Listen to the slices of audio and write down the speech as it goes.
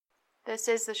This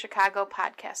is the Chicago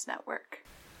Podcast Network.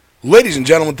 Ladies and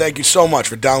gentlemen, thank you so much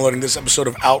for downloading this episode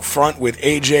of Out Front with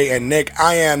AJ and Nick.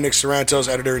 I am Nick Sorrentos,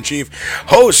 Editor-in-Chief,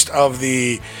 host of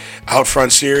the Out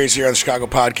Front series here on the Chicago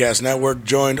Podcast Network,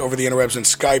 joined over the interwebs and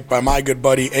Skype by my good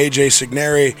buddy, AJ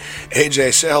Signeri.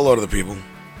 AJ, say hello to the people.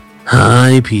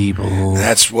 Hi, people.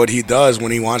 That's what he does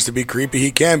when he wants to be creepy.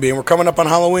 He can be, and we're coming up on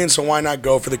Halloween, so why not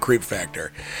go for the creep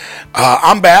factor?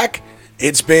 I'm back.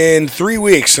 It's been 3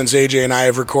 weeks since AJ and I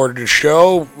have recorded a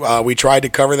show. We tried to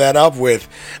cover that up with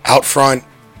Out Front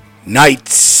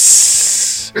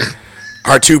Nights,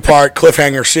 our two-part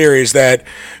cliffhanger series that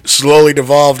slowly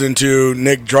devolved into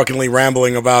Nick drunkenly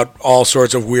rambling about all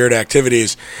sorts of weird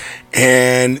activities.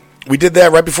 And we did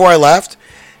that right before I left.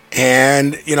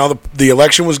 And, you know, the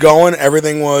election was going.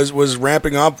 Everything was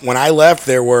ramping up. When I left,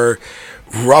 there were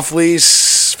roughly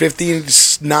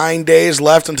 59 days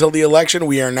left until the election.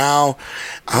 We are now,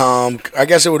 I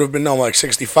guess it would have been like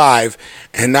 65.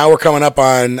 And now we're coming up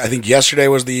on, I think yesterday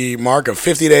was the mark of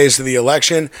 50 days to the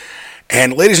election.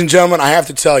 And ladies and gentlemen, I have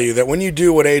to tell you that when you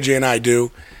do what AJ and I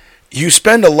do, you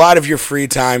spend a lot of your free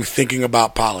time thinking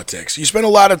about politics. You spend a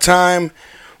lot of time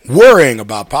worrying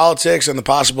about politics and the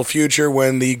possible future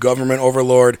when the government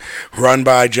overlord run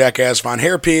by Jackass Von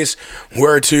Hairpiece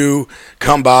were to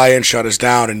come by and shut us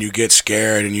down, and you get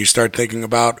scared and you start thinking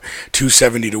about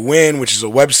 270 to Win, which is a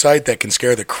website that can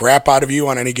scare the crap out of you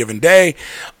on any given day,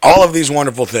 all of these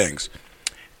wonderful things.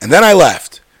 And then I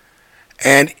left.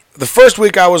 And the first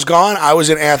week I was gone, I was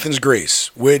in Athens,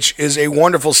 Greece, which is a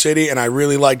wonderful city, and I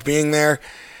really liked being there.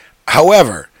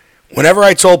 However, whenever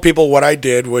I told people what I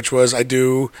did, which was I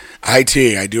do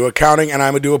IT, I do accounting, and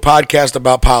I'm going to do a podcast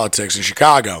about politics in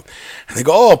Chicago. And they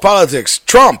go, oh, politics,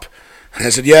 Trump. And I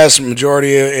said, yes,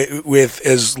 majority with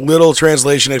as little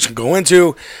translation as can go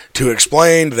into to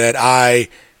explain that I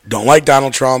don't like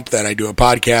Donald Trump, that I do a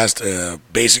podcast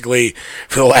basically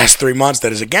for the last 3 months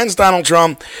that is against Donald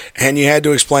Trump, and you had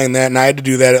to explain that, and I had to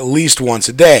do that at least once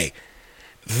a day.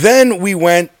 Then we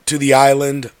went to the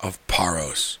island of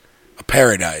Paros.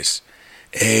 Paradise,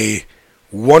 a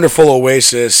wonderful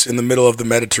oasis in the middle of the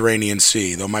Mediterranean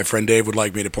Sea, though my friend Dave would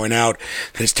like me to point out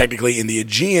that it's technically in the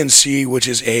Aegean Sea, which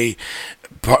is a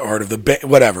part of the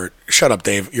whatever. Shut up,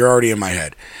 Dave. You're already in my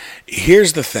head.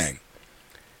 Here's the thing.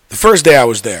 The first day I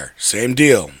was there, same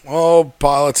deal. Oh,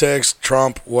 politics,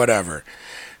 Trump, whatever.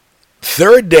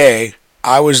 Third day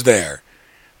I was there,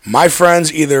 my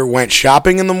friends either went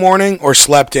shopping in the morning or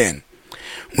slept in.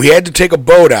 We had to take a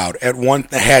boat out at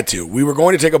we were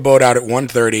going to take a boat out at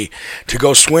 1:30 to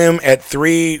go swim at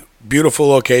 3 beautiful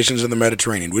locations in the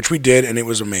Mediterranean, which we did, and it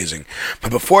was amazing. But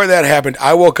before that happened,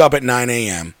 I woke up at 9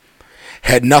 a.m.,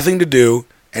 had nothing to do,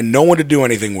 and no one to do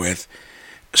anything with.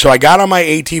 So I got on my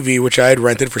ATV, which I had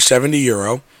rented for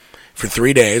 €70 for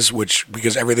 3 days,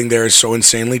 because everything there is so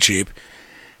insanely cheap.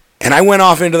 And I went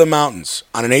off into the mountains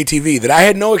on an ATV that I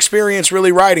had no experience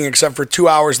really riding except for 2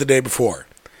 hours the day before.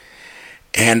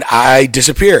 And I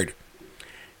disappeared.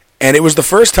 And it was the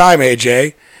first time,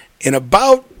 AJ, in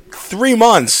about 3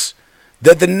 months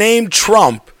that the name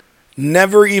Trump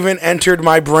never even entered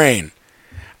my brain.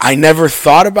 I never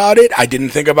thought about it. I didn't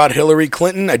think about Hillary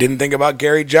Clinton. I didn't think about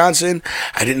Gary Johnson.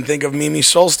 I didn't think of Mimi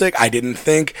Solstick. I didn't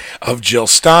think of Jill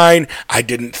Stein. I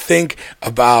didn't think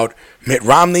about Mitt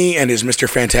Romney and his Mr.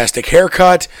 Fantastic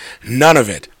haircut. None of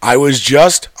it. I was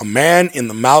just a man in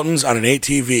the mountains on an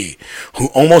ATV who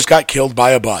almost got killed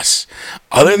by a bus.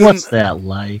 What's that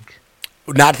like?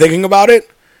 Not thinking about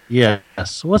it?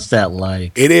 Yes. What's that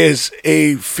like? It is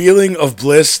a feeling of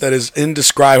bliss that is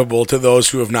indescribable to those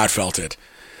who have not felt it.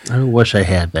 I wish I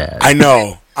had that. I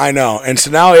know. And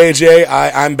so now, AJ,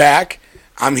 I'm back.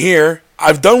 I'm here.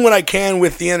 I've done what I can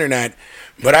with the internet.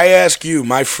 But I ask you,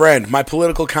 my friend, my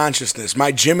political consciousness,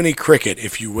 my Jiminy Cricket,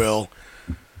 if you will,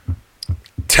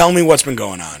 tell me what's been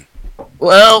going on.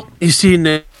 Well, you see,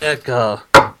 Nick,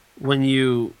 when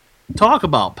you talk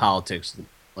about politics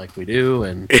like we do,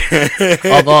 and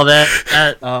all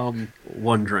that,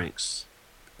 one drinks.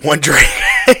 One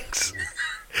drinks?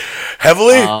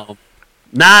 Heavily?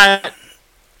 Not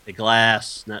a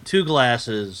glass, not 2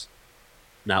 glasses,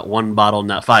 not 1 bottle,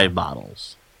 not 5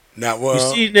 bottles. Not well.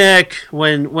 You see, Nick,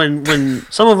 when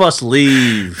some of us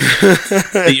leave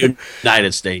the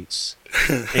United States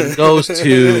and goes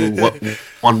to what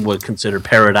one would consider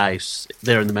paradise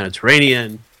there in the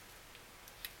Mediterranean,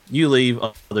 you leave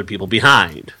other people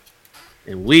behind.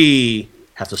 And we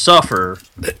have to suffer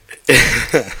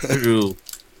through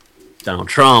Donald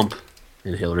Trump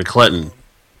and Hillary Clinton.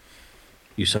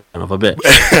 You son of a bitch.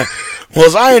 Well,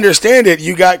 as I understand it,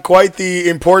 you got quite the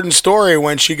important story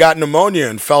when she got pneumonia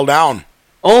and fell down.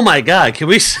 Oh my God! Can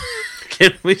we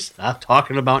stop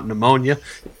talking about pneumonia?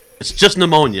 It's just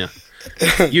pneumonia.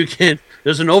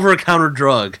 There's an over-the-counter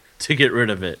drug to get rid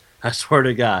of it. I swear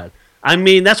to God. I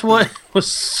mean, that's what was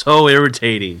so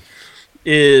irritating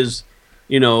is,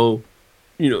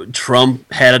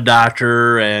 Trump had a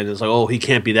doctor and it's like, oh, he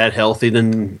can't be that healthy.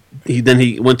 Then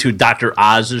he went to Dr.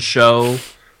 Oz's show,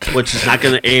 which is not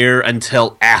going to air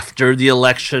until after the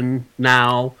election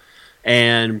now.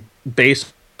 And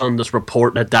based on this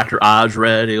report that Dr. Oz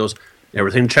read, he goes,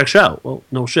 everything checks out. Well,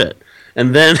 no shit.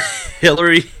 And then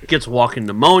Hillary gets walking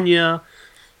pneumonia,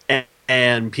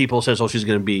 and people says, oh, she's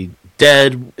going to be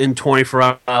dead in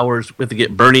 24 hours. We have to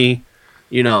get Bernie,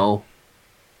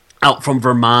 out from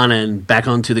Vermont and back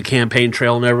onto the campaign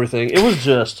trail and everything. It was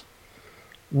just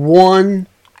one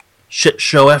shit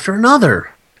show after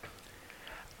another.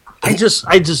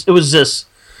 It was just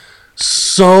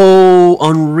so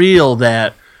unreal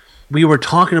that we were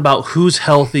talking about who's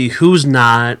healthy, who's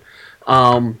not.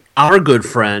 Our good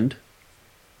friend,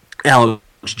 Alex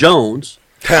Jones,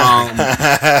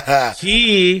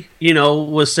 he,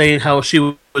 was saying how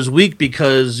she was weak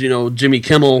because, Jimmy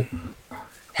Kimmel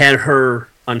had her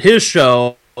on his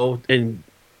show and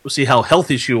see how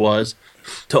healthy she was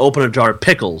to open a jar of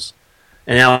pickles.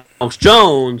 And Alex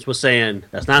Jones was saying,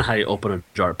 that's not how you open a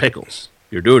jar of pickles.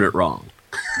 You're doing it wrong.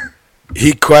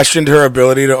 He questioned her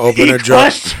ability to open a jar.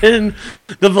 He questioned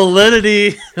the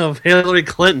validity of Hillary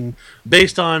Clinton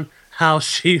based on how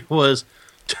she was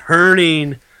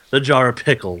turning the jar of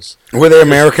pickles. Were they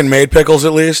American-made pickles,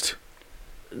 at least?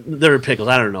 They're pickles.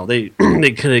 I don't know. They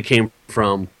could have came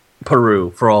from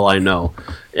Peru, for all I know.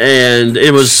 And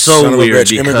it was so Son of weird a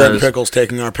bitch. because Immigrant pickles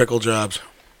taking our pickle jobs.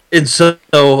 And so,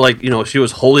 she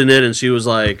was holding it and she was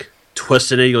like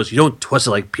twisting it. He goes, you don't twist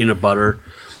it like peanut butter.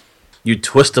 You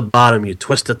twist the bottom, you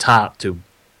twist the top to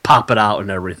pop it out and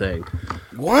everything.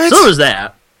 What? So there was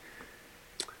that.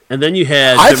 And then you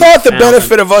had... I thought the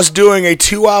benefit of us doing a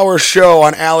 2-hour show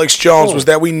on Alex Jones was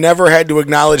that we never had to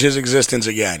acknowledge his existence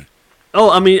again.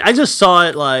 Oh, I mean, I just saw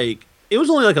it like... It was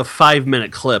only like a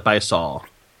 5-minute clip I saw.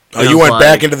 Oh, you went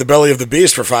back into the belly of the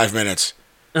beast for 5 minutes.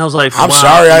 And I was like... I'm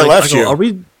sorry I left you. Are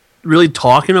we really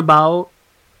talking about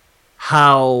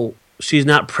how she's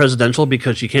not presidential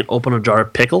because she can't open a jar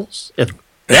of pickles? If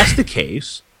that's the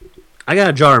case, I got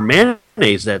a jar of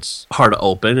mayonnaise that's hard to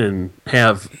open and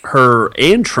have her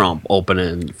and Trump open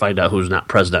it and find out who's not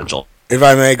presidential. If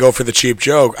I may go for the cheap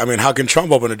joke, I mean, how can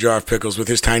Trump open a jar of pickles with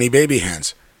his tiny baby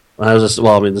hands?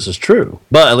 This is true.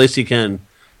 But at least he can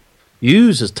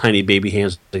use his tiny baby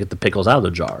hands to get the pickles out of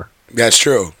the jar. That's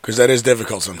true, because that is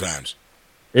difficult sometimes.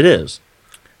 It is.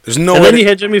 There's no and way then you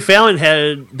had Jimmy Fallon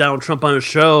had Donald Trump on his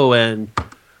show and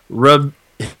rubbed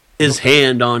his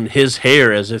hand on his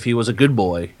hair as if he was a good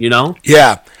boy,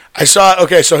 Yeah. I saw,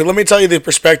 okay, so let me tell you the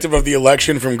perspective of the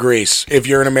election from Greece, if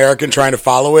you're an American trying to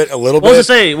follow it a little bit. I was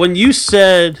going to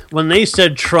say, when they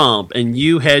said Trump and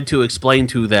you had to explain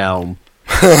to them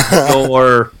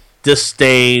your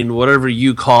disdain, whatever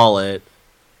you call it,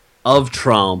 of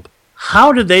Trump,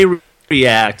 how did they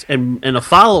react? And a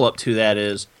follow-up to that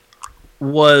is,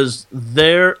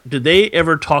 did they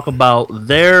ever talk about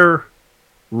their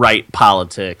right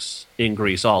politics in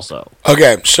Greece also?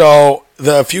 Okay, so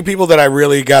the few people that I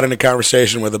really got into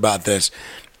conversation with about this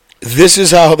is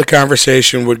how the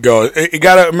conversation would go. You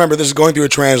got to remember, this is going through a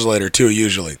translator too,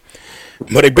 usually.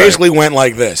 But it basically went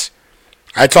like this.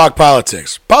 I talk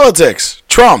politics. Politics,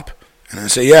 Trump. And I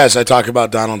say, yes, I talk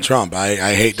about Donald Trump.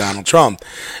 I hate Donald Trump.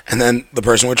 And then the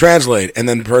person would translate. And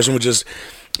then the person would just...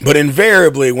 But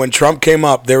invariably, when Trump came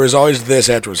up, there was always this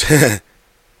afterwards.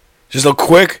 Just a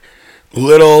quick,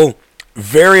 little,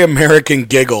 very American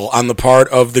giggle on the part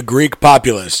of the Greek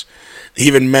populace,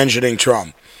 even mentioning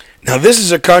Trump. Now, this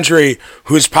is a country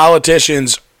whose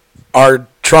politicians are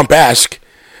Trump-esque,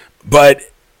 but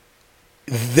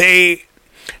the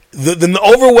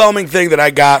overwhelming thing that I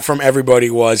got from everybody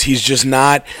was he's just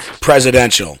not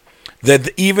presidential. That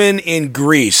even in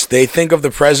Greece, they think of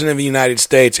the President of the United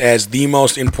States as the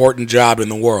most important job in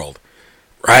the world,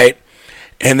 right?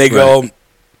 And they go,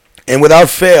 and without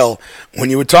fail,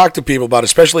 when you would talk to people about,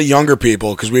 especially younger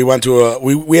people, because we went to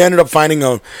we ended up finding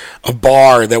a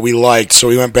bar that we liked, so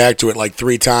we went back to it like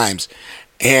 3 times.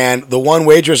 And the one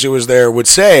waitress who was there would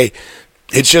say,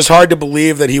 it's just hard to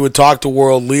believe that he would talk to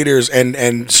world leaders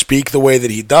and speak the way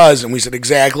that he does. And we said,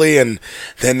 exactly. And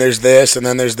then there's this, and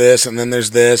then there's this, and then there's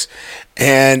this.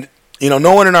 And,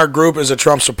 no one in our group is a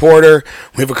Trump supporter.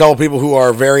 We have a couple people who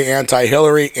are very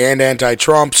anti-Hillary and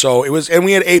anti-Trump. So and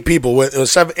we had 8 people. It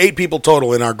was 8 people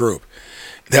total in our group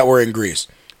that were in Greece.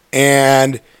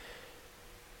 And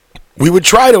we would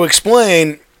try to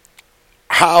explain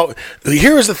how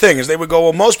here is the thing is they would go,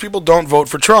 well, most people don't vote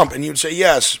for Trump, and you'd say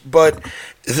yes, but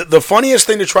the funniest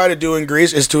thing to try to do in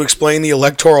Greece is to explain the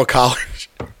electoral college.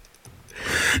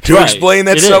 Explain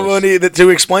that to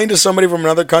explain to somebody from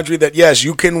another country that yes,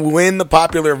 you can win the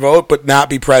popular vote but not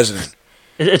be president.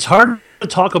 It's hard to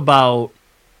talk about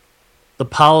the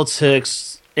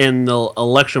politics and the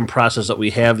election process that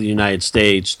we have in the United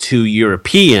States to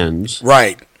Europeans,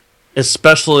 right?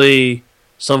 Especially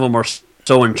some of them are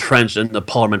so entrenched in the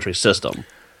parliamentary system,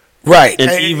 right?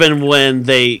 And even when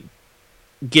they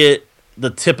get the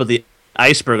tip of the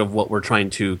iceberg of what we're trying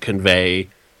to convey,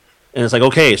 and it's like,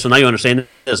 okay, so now you understand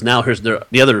this. Now here's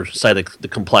the other side of the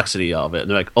complexity of it. And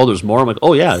they're like, oh, there's more. I'm like,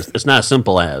 oh yeah, it's not as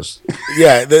simple as.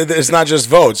 Yeah, it's not just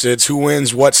votes. It's who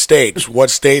wins what states. What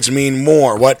states mean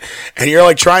more. And you're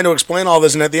like trying to explain all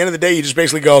this, and at the end of the day, you just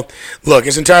basically go, look,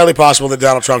 it's entirely possible that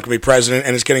Donald Trump can be president,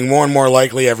 and it's getting more and more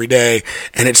likely every day,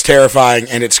 and it's terrifying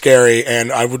and it's scary,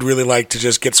 and I would really like to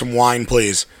just get some wine,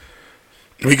 please.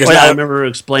 Because I remember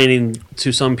explaining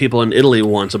to some people in Italy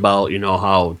once about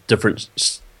how different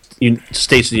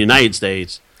states of the United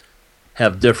States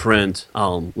have different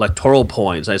electoral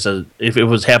points. I said, if it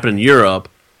was happening in Europe,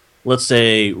 let's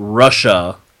say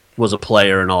Russia was a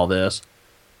player in all this,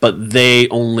 but they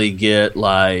only get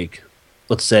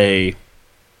let's say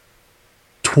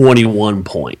 21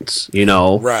 points,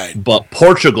 Right. But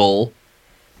Portugal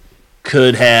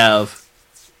could have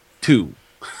 2.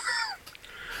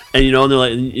 And they're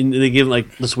like, and they give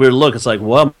this weird look. It's like,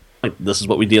 well, this is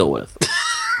what we deal with.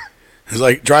 It's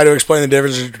like try to explain the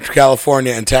difference between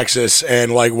California and Texas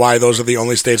and why those are the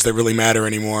only states that really matter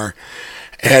anymore.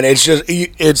 And it's just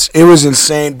it was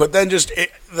insane. But then just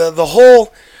the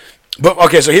whole. But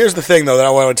okay, so here's the thing though that I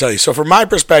want to tell you. So from my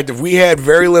perspective, we had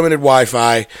very limited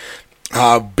Wi-Fi,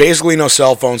 basically no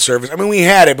cell phone service. I mean, we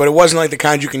had it, but it wasn't like the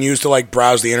kind you can use to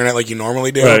browse the internet like you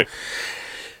normally do. Right.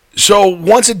 So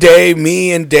once a day,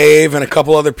 me and Dave and a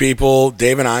couple other people,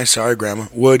 Dave and I, sorry, Grandma,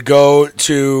 would go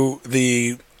to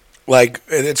the.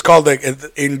 It's called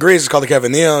in Greece. It's called the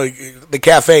Café, the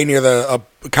cafe near the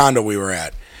condo we were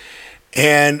at,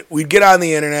 and we'd get on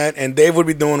the internet. And Dave would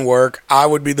be doing work. I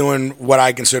would be doing what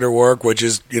I consider work, which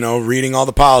is reading all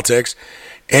the politics.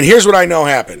 And here's what I know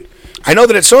happened. I know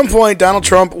that at some point Donald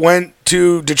Trump went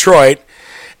to Detroit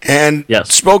and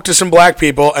spoke to some black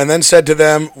people, and then said to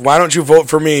them, "Why don't you vote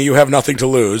for me? You have nothing to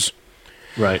lose."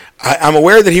 Right. I'm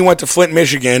aware that he went to Flint,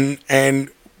 Michigan, and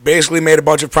basically made a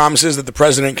bunch of promises that the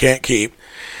president can't keep.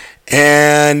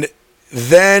 And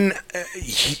then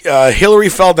Hillary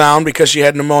fell down because she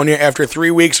had pneumonia after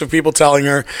 3 weeks of people telling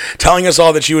us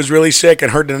all that she was really sick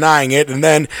and her denying it. And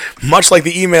then, much like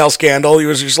the email scandal, he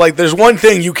was just like, there's one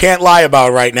thing you can't lie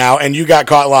about right now, and you got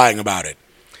caught lying about it.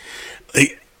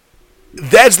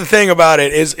 That's the thing about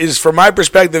it, is from my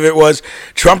perspective, it was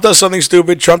Trump does something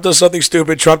stupid, Trump does something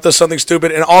stupid, Trump does something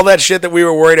stupid, and all that shit that we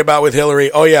were worried about with Hillary,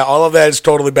 oh yeah, all of that is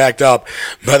totally backed up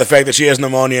by the fact that she has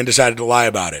pneumonia and decided to lie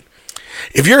about it.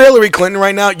 If you're Hillary Clinton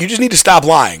right now, you just need to stop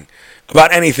lying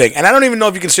about anything. And I don't even know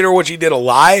if you consider what she did a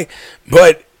lie,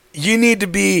 but you need to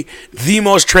be the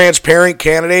most transparent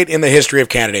candidate in the history of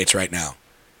candidates right now.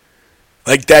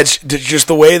 That's just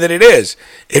the way that it is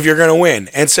if you're going to win.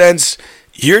 And since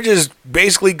you're just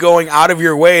basically going out of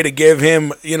your way to give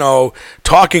him,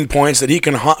 talking points that he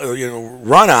can,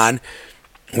 run on,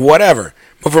 whatever.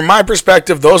 But from my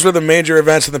perspective, those were the major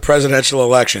events in the presidential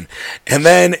election. And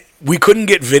then we couldn't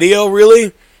get video,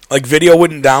 really. Video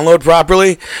wouldn't download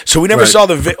properly. So we never saw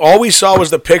all we saw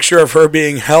was the picture of her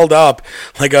being held up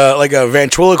like a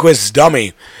ventriloquist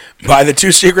dummy by the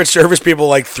 2 Secret Service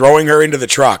people, throwing her into the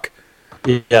truck.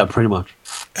 Yeah, pretty much.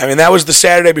 I mean, that was the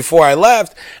Saturday before I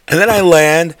left, and then I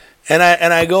land, and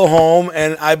I go home,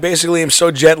 and I basically am so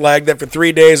jet lagged that for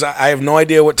 3 days I have no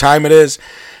idea what time it is.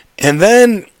 And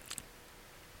then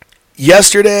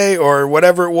yesterday, or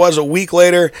whatever it was, a week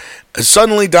later,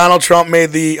 suddenly Donald Trump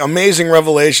made the amazing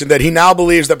revelation that he now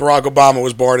believes that Barack Obama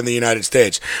was born in the United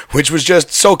States, which was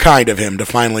just so kind of him to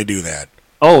finally do that.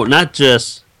 Oh, not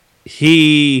just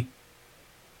he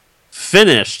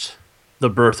finished the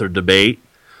birther debate,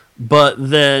 but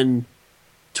then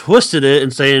twisted it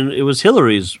and saying it was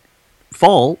Hillary's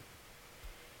fault.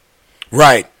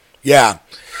 Right. Yeah.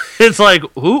 It's like,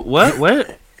 who? What?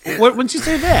 When'd you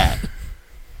say that?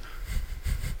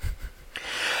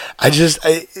 How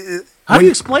do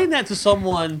you explain that to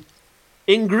someone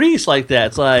in Greece like that?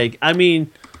 It's like, I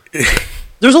mean,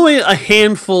 there's only a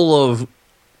handful of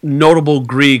notable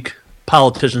Greek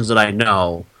politicians that I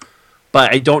know,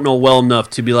 but I don't know well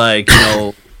enough to be like,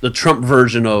 the Trump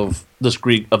version of this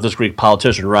Greek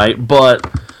politician, right?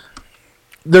 But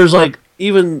there's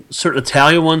even certain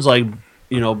Italian ones like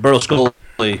Berlusconi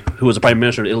who was the prime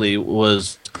minister of Italy,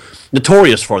 was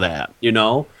notorious for that.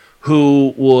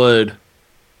 Who would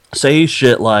say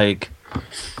shit like,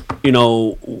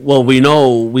 well,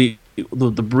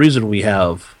 the reason we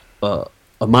have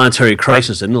a monetary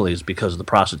crisis in Italy is because of the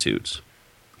prostitutes.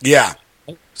 Yeah.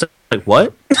 It's like,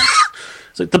 what?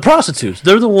 It's like, the prostitutes,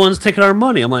 they're the ones taking our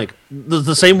money. I'm like,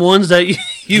 the same ones that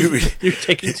you're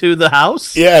taking to the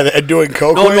house? Yeah, and doing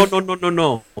coke with?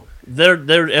 No.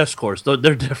 They're escorts. They're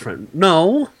different.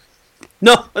 No,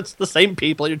 it's the same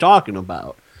people you're talking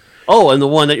about. Oh, and the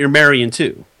one that you're marrying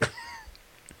too.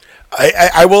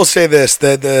 I will say this,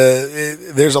 that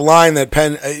there's a line that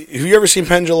have you ever seen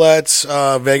Penn Jillette's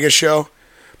Vegas show?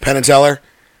 Penn and Teller?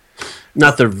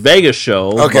 Not their Vegas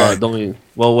show. Okay.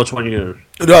 Well, which one you?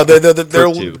 No,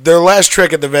 their last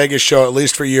trick at the Vegas show, at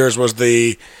least for years, was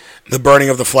the burning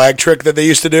of the flag trick that they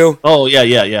used to do. Oh,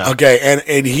 yeah. Okay,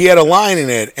 and he had a line in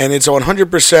it, and it's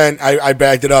 100%, I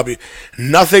backed it up.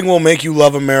 Nothing will make you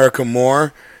love America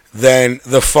more than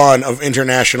the fun of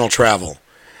international travel.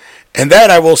 And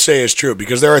that, I will say, is true,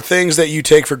 because there are things that you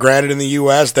take for granted in the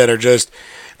U.S. that are just,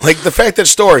 like the fact that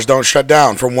stores don't shut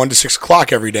down from 1 to 6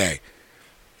 o'clock every day.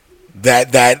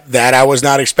 That I was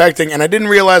not expecting, and I didn't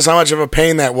realize how much of a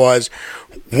pain that was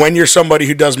when you're somebody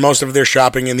who does most of their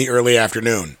shopping in the early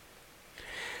afternoon.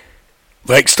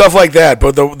 Like, stuff like that.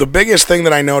 But the biggest thing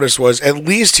that I noticed was, at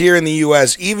least here in the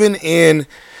U.S., even in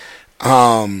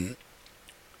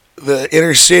the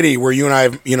inner city where you and I,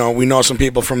 we know some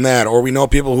people from that, or we know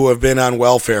people who have been on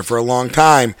welfare for a long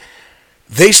time,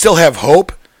 they still have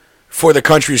hope for the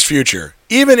country's future.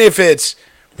 Even if it's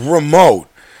remote,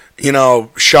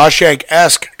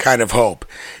 Shawshank-esque kind of hope.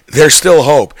 There's still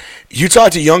hope. You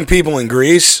talk to young people in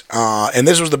Greece, and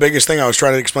this was the biggest thing I was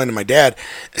trying to explain to my dad,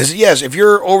 is yes, if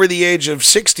you're over the age of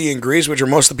 60 in Greece, which are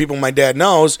most of the people my dad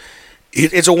knows,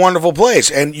 it's a wonderful place,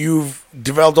 and you've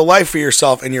developed a life for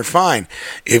yourself, and you're fine.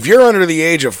 If you're under the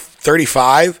age of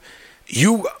 35,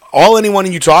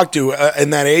 anyone you talk to in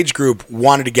that age group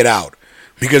wanted to get out.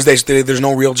 Because there's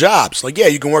no real jobs. Like, yeah,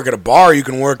 you can work at a bar, you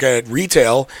can work at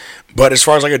retail, but as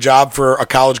far as like a job for a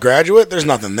college graduate, there's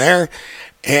nothing there.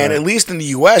 And At least in the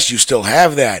U.S., you still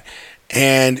have that.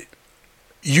 And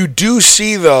you do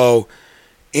see, though,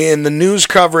 in the news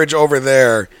coverage over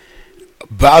there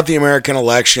about the American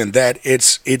election, that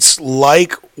it's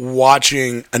like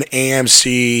watching an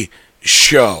AMC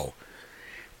show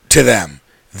to them.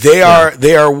 They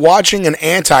are watching an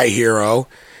anti-hero.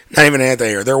 Not even an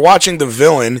anti-hero. They're watching the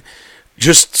villain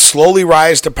just slowly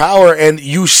rise to power, and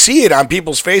you see it on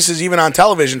people's faces, even on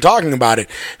television, talking about it.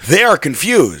 They are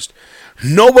confused.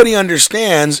 Nobody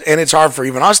understands, and it's hard for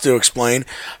even us to explain,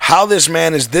 how this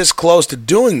man is this close to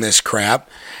doing this crap,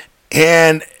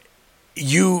 and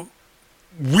you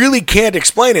really can't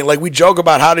explain it. Like, we joke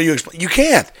about how do you explain. You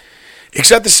can't.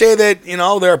 Except to say that,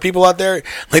 there are people out there,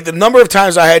 like the number of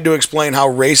times I had to explain how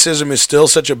racism is still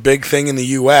such a big thing in the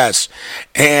U.S.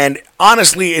 And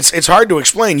honestly, it's hard to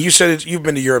explain. You said you've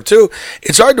been to Europe too.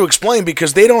 It's hard to explain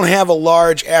because they don't have a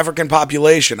large African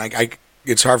population.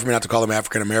 It's hard for me not to call them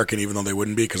African American, even though they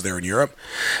wouldn't be because they're in Europe.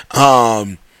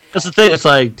 That's the thing. It's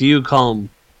like, do you call them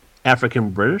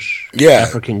African British? Yeah.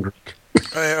 African Greek?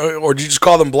 Or do you just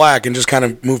call them black and just kind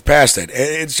of move past it?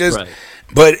 It's just... Right.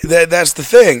 But that's the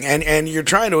thing, and you're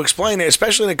trying to explain it,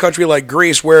 especially in a country like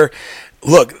Greece where,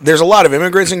 look, there's a lot of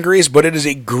immigrants in Greece, but it is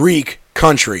a Greek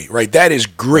country, right? That is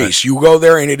Greece. Right. You go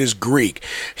there and it is Greek.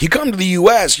 You come to the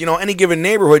U.S., any given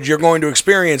neighborhood, you're going to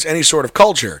experience any sort of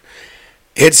culture.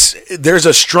 There's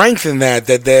a strength in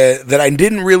that I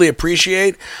didn't really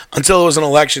appreciate until it was an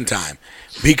election time,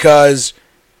 because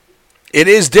it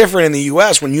is different in the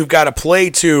U.S. when you've got to play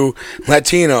to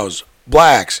Latinos,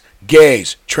 blacks,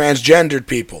 gays, transgendered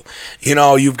people.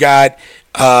 You've got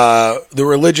the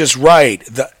religious right,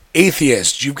 the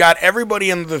atheists. You've got everybody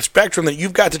in the spectrum that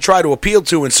you've got to try to appeal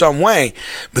to in some way.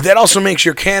 But that also makes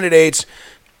your candidates,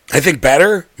 I think,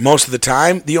 better most of the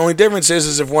time. The only difference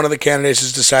is if one of the candidates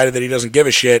has decided that he doesn't give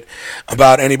a shit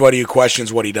about anybody who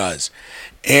questions what he does.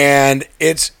 And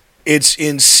it's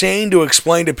insane to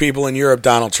explain to people in Europe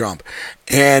Donald Trump.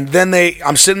 And then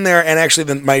I'm sitting there, and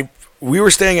actually we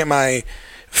were staying at my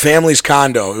family's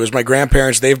condo. It was my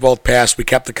grandparents. They've both passed. We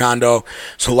kept the condo,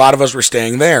 so a lot of us were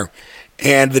staying there.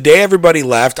 And the day everybody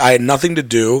left, I had nothing to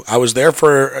do. I was there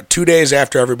for 2 days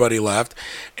after everybody left,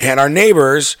 and our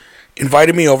neighbors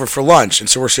invited me over for lunch. And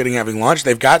so we're sitting having lunch.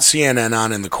 They've got CNN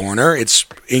on in the corner. It's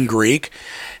in Greek,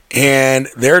 and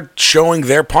they're showing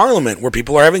their parliament where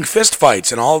people are having fist fights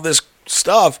and all of this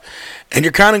stuff. And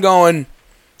you're kind of going,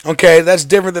 okay, that's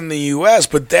different than the U.S.,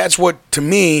 but that's what, to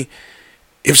me,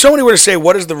 if somebody were to say,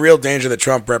 what is the real danger that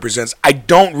Trump represents, I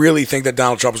don't really think that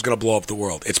Donald Trump is going to blow up the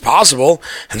world. It's possible,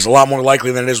 and it's a lot more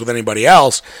likely than it is with anybody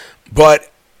else.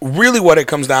 But really what it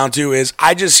comes down to is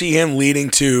I just see him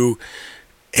leading to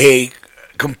a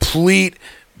complete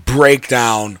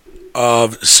breakdown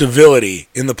of civility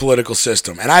in the political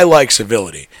system. And I like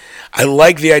civility. I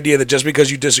like the idea that just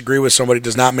because you disagree with somebody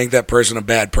does not make that person a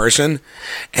bad person.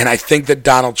 And I think that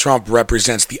Donald Trump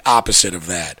represents the opposite of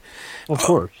that. Of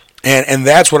course. And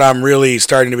that's what I'm really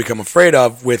starting to become afraid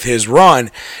of with his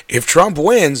run. If Trump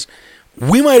wins,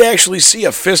 we might actually see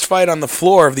a fist fight on the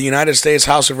floor of the United States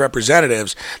House of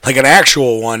Representatives, like an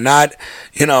actual one, not,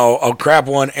 a crap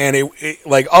one. And it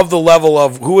like of the level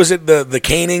of, who was it, the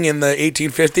caning in the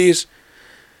 1850s?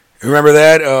 Remember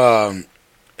that?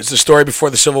 It's the story before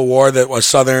the Civil War that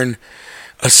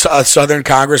a Southern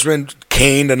congressman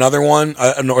caned another one,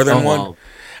 a Northern one. Wow.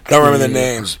 I don't remember the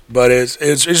names, but it's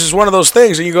just one of those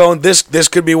things, and you go, this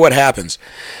could be what happens.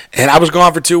 And I was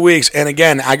gone for 2 weeks, and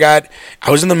again, I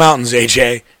was in the mountains,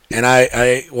 AJ, and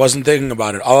I wasn't thinking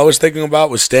about it. All I was thinking about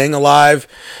was staying alive,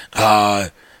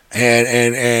 and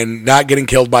not getting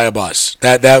killed by a bus.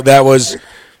 That was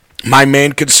my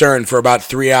main concern for about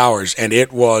 3 hours, and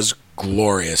it was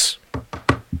glorious.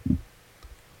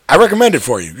 I recommend it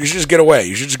for you. You should just get away.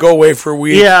 You should just go away for a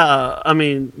week. Yeah, I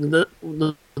mean,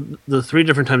 the 3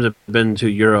 different times I've been to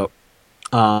Europe,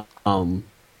 I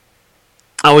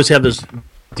always have this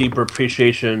deeper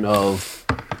appreciation of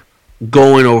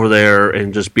going over there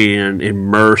and just being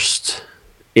immersed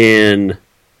in,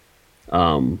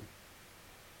 their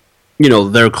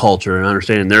culture and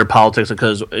understanding their politics.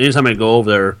 Because anytime I go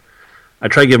over there, I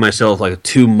try to give myself like a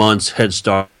 2 months head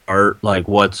start, like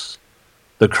what's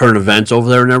the current events over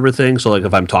there and everything. So like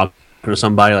if I'm talking to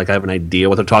somebody, like I have an idea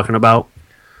what they're talking about.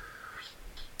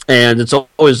 And it's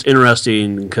always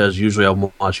interesting because usually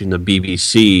I'm watching the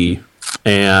BBC,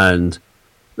 and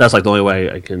that's like the only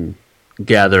way I can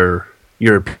gather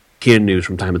European news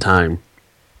from time to time.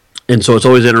 And so it's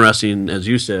always interesting, as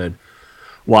you said,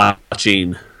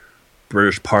 watching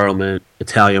British Parliament,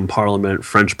 Italian Parliament,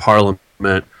 French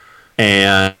Parliament,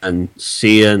 and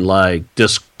seeing like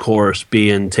discourse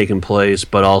being taken place,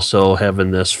 but also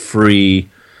having this free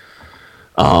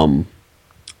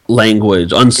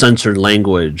language, uncensored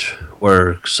language,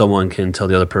 where someone can tell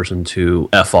the other person to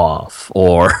F off,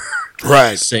 or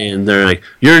right, saying they're like,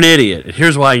 you're an idiot, and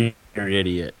here's why you're an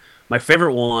idiot. My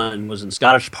favorite one was in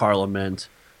Scottish Parliament,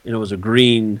 and it was a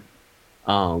Green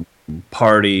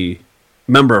Party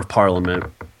member of Parliament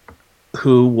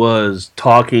who was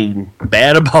talking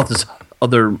bad about this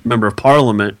other member of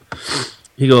Parliament.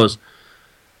 He goes,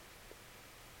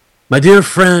 my dear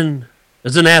friend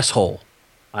is an asshole.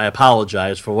 I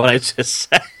apologize for what I just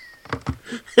said.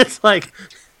 It's like,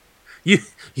 you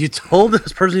told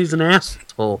this person he's an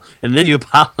asshole, and then you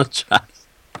apologize.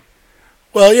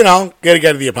 Well, gotta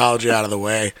get the apology out of the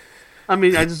way. I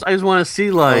mean, I just want to see,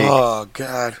 like... Oh,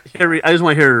 God. I just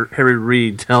want to hear Harry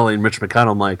Reid telling Mitch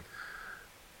McConnell, like,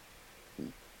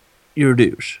 you're a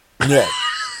douche. Yeah.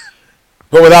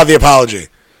 But without the apology.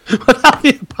 Without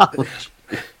the apology.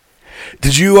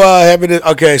 Did you happen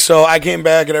to... Okay, so I came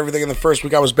back and everything, and the first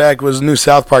week I was back was new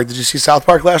South Park. Did you see South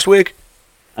Park last week?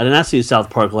 I did not see South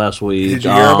Park last week. Did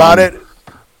you hear about it?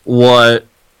 What...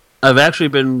 I've actually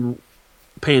been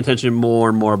paying attention more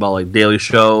and more about, like, Daily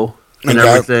Show and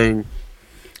everything.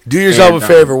 Do yourself a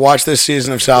favor. Watch this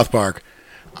season of South Park.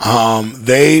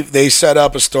 They set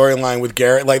up a storyline with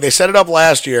Garrett. Like, they set it up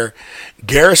last year.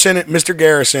 Mr.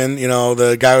 Garrison,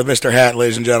 the guy with Mr. Hat,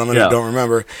 ladies and gentlemen, who don't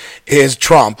remember, is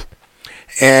Trump.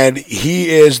 And he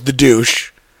is the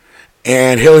douche.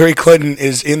 And Hillary Clinton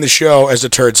is in the show as a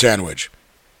turd sandwich.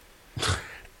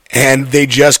 And they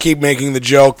just keep making the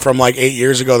joke from like 8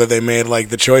 years ago that they made, like,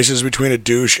 the choice is between a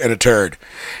douche and a turd.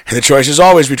 And the choice is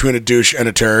always between a douche and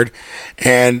a turd.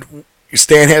 And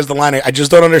Stan has the line, I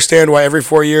just don't understand why every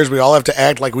 4 years we all have to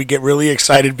act like we get really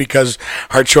excited because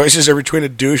our choices are between a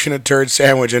douche and a turd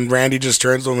sandwich. And Randy just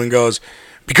turns to him and goes,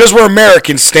 because we're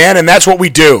Americans, Stan, and that's what we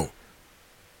do.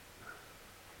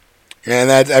 And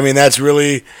that's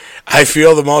really, I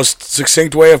feel, the most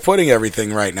succinct way of putting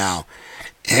everything right now.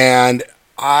 And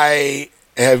I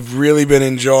have really been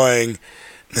enjoying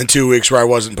the 2 weeks where I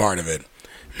wasn't part of it,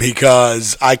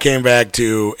 because I came back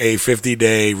to a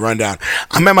 50-day rundown.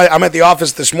 I'm at the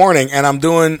office this morning, and I'm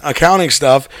doing accounting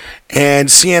stuff, and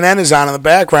CNN is on in the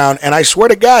background, and I swear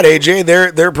to God, AJ,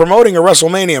 they're promoting a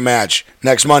WrestleMania match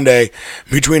next Monday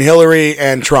between Hillary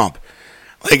and Trump.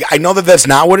 Like, I know that that's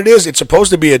not what it is. It's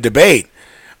supposed to be a debate,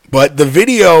 but the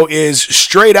video is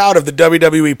straight out of the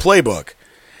WWE playbook.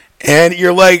 And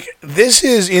you're like, this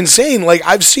is insane. Like,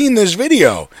 I've seen this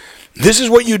video. This is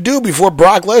what you do before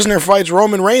Brock Lesnar fights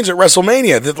Roman Reigns at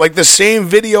WrestleMania. Like the same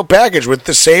video package with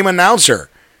the same announcer.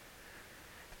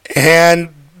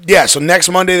 And yeah, so next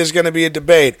Monday there's going to be a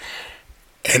debate.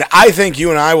 And I think you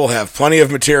and I will have plenty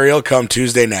of material come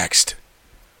Tuesday next.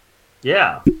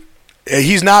 Yeah.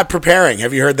 He's not preparing.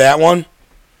 Have you heard that one?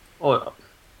 Oh,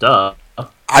 duh.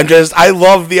 I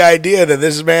love the idea that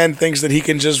this man thinks that he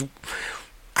can just,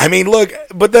 I mean, look,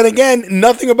 but then again,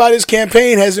 nothing about his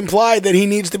campaign has implied that he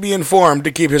needs to be informed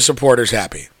to keep his supporters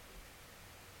happy.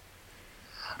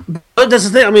 But that's the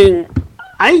thing. I mean,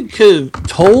 I could have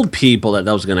told people that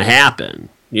was going to happen,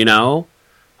 you know?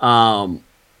 And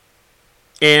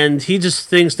he just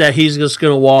thinks that he's just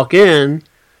going to walk in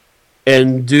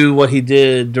and do what he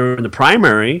did during the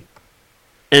primary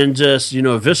and just,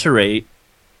 eviscerate,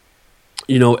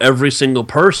 every single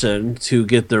person to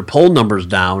get their poll numbers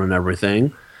down and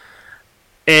everything.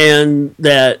 And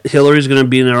that Hillary's going to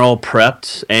be in there all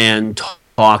prepped and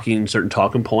talking certain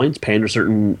talking points, pander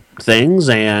certain things,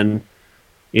 and,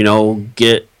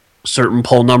 get certain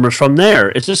poll numbers from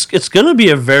there. It's going to be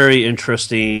a very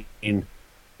interesting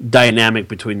dynamic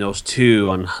between those two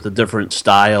on the different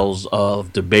styles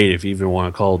of debate, if you even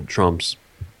want to call Trump's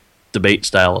debate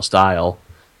style a style.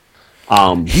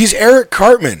 He's Eric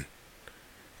Cartman.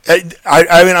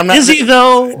 I mean, I'm not. Is he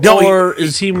though, no, or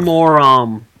is he more?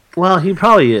 Well, he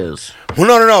probably is. Well,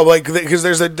 no. Like, because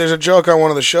there's a joke on one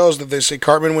of the shows that they say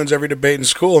Cartman wins every debate in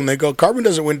school, and they go, Cartman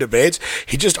doesn't win debates.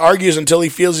 He just argues until he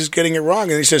feels he's getting it wrong,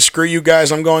 and he says, "Screw you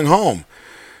guys, I'm going home."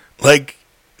 Like,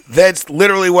 that's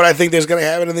literally what I think there's going to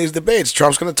happen in these debates.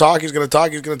 Trump's going to talk, he's going to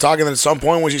talk, and then at some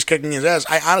point when she's kicking his ass,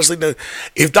 I honestly do.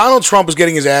 If Donald Trump was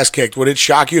getting his ass kicked, would it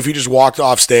shock you if he just walked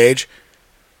off stage?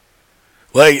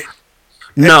 Like.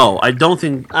 No, I don't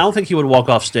think he would walk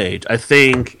off stage. I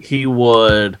think he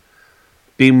would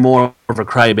be more of a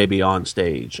crybaby on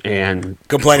stage and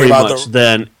complaining about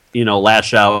then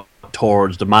lash out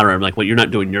towards the moderator, like, "Well, you're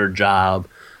not doing your job."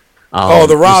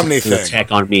 The Romney thing.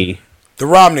 Attack on me. The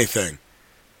Romney thing.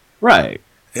 Right.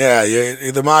 Yeah,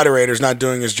 the moderator's not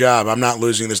doing his job. I'm not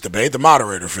losing this debate. The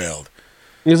moderator failed.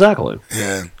 Exactly.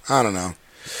 Yeah, I don't know.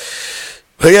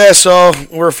 But yeah, so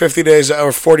we're 50 days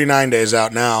or 49 days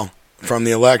out now from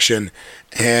the election,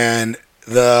 and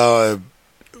the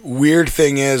weird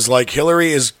thing is, like,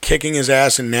 Hillary is kicking his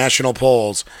ass in national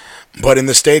polls, but in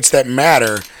the states that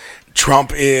matter,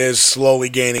 Trump is slowly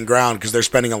gaining ground because they're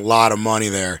spending a lot of money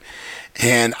there.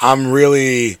 And I'm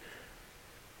really,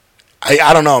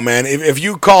 I don't know, man. If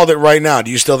you called it right now, do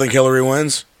you still think Hillary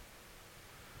wins?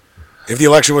 If the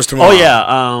election was tomorrow? Oh,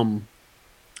 yeah.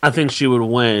 I think she would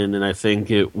win, and I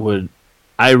think it would,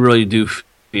 I really do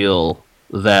feel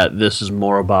that this is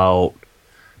more about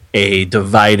a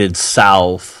divided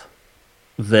South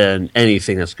than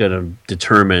anything that's going to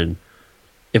determine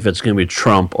if it's going to be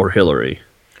Trump or Hillary.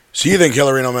 So you think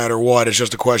Hillary, no matter what, it's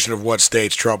just a question of what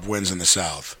states Trump wins in the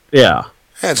South? Yeah.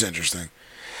 That's interesting.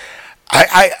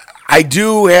 I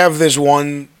do have this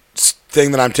one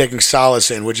thing that I'm taking solace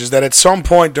in, which is that at some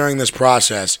point during this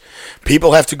process,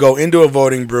 people have to go into a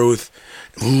voting booth,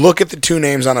 look at the two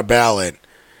names on a ballot,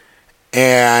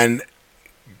 and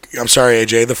I'm sorry,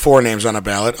 AJ, the four names on a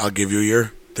ballot. I'll give you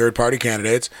your third-party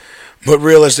candidates. But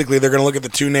realistically, they're going to look at the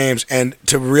two names, and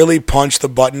to really punch the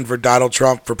button for Donald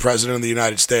Trump for president of the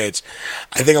United States,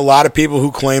 I think a lot of people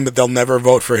who claim that they'll never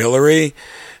vote for Hillary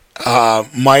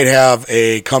might have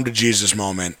a come-to-Jesus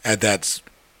moment at that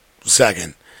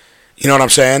second. You know what I'm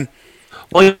saying?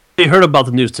 Well, you heard about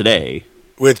the news today.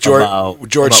 With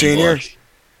George Sr.? Bush.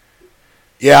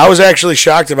 Yeah, I was actually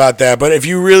shocked about that. But did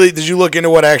you look into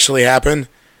what actually happened?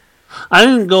 I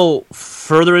didn't go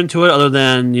further into it other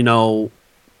than,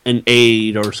 an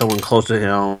aide or someone close to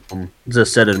him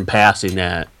just said in passing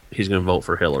that he's going to vote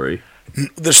for Hillary.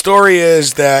 The story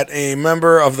is that a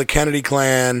member of the Kennedy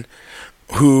clan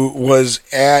who was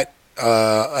at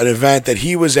an event that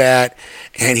he was at,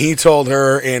 and he told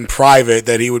her in private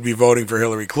that he would be voting for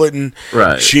Hillary Clinton.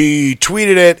 Right. She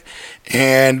tweeted it,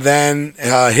 and then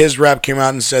his rep came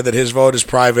out and said that his vote is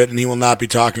private and he will not be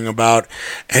talking about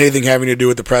anything having to do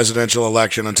with the presidential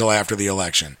election until after the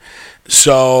election.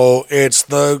 So it's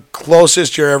the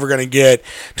closest you're ever going to get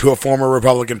to a former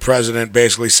Republican president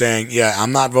basically saying, yeah,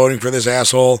 I'm not voting for this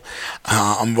asshole.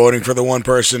 I'm voting for the one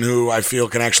person who I feel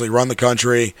can actually run the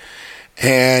country.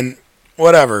 And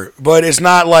whatever. But it's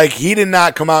not like he did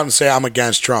not come out and say I'm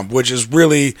against Trump, which is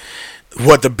really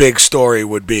what the big story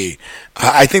would be.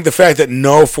 I think the fact that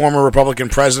no former Republican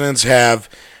presidents have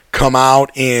come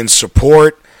out in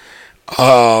support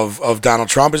of Donald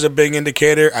Trump is a big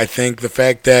indicator. I think the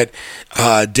fact that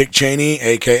Dick Cheney,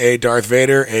 a.k.a. Darth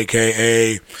Vader,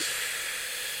 a.k.a.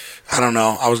 I don't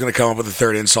know. I was going to come up with a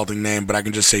third insulting name, but I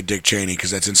can just say Dick Cheney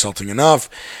because that's insulting enough.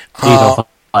 Adolf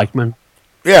Eichmann.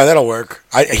 Yeah, that'll work.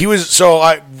 Unrelated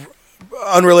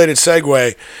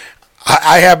segue.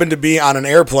 I happened to be on an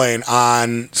airplane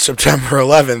on September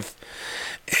 11th.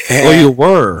 Oh, you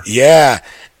were? Yeah.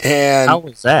 And how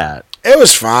was that? It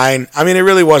was fine. I mean, it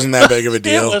really wasn't that big of a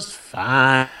deal. It was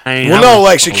fine. Well, no,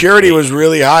 like security was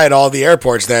really high at all the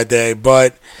airports that day,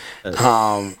 but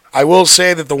I will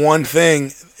say that the one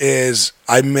thing is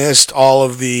I missed all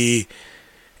of the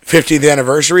 50th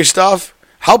anniversary stuff.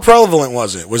 How prevalent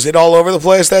was it? Was it all over the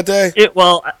place that day?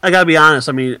 Well, I gotta be honest.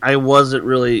 I mean, I wasn't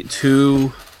really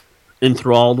too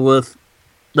enthralled with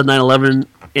the 9/11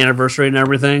 anniversary and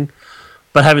everything.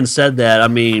 But having said that, I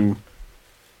mean,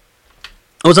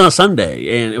 it was on a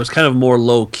Sunday, and it was kind of more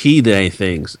low-key than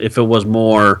anything. If it was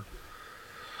more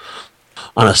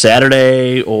on a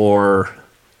Saturday or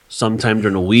sometime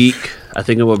during the week, I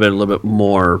think it would have been a little bit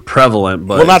more prevalent.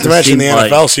 But well, not to mention the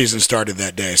NFL season started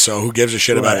that day, so who gives a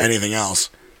shit about anything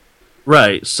else?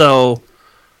 Right. So,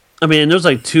 I mean, there's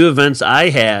like 2 events I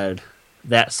had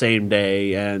that same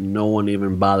day, and no one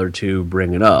even bothered to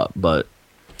bring it up. But,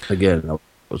 again, it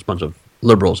was a bunch of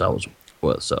liberals I was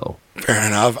with, so... Fair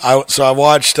enough. I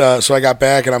watched. So I got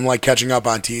back and I'm like catching up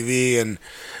on TV and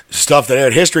stuff that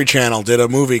aired. History Channel did a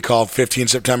movie called 15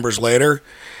 Septembers Later,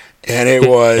 and it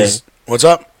was what's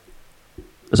up?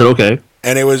 Is it okay?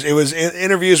 And it was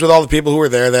interviews with all the people who were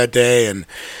there that day, and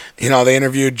they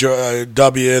interviewed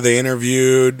they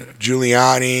interviewed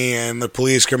Giuliani and the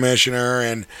police commissioner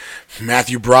and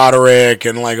Matthew Broderick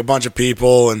and like a bunch of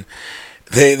people, and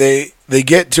they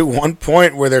get to one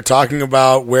point where they're talking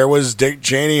about where was Dick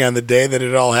Cheney on the day that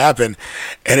it all happened,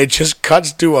 and it just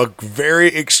cuts to a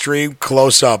very extreme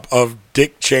close-up of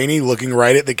Dick Cheney looking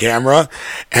right at the camera,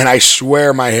 and I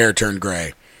swear my hair turned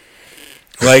gray.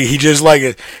 Like, he just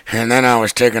and then I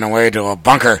was taken away to a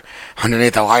bunker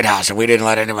underneath the White House, and we didn't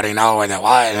let anybody know where that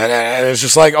was. And it's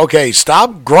just like, okay,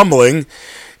 stop grumbling,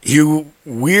 you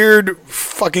weird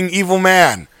fucking evil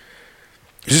man.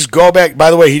 Just go back. By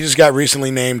the way, he just got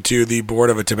recently named to the board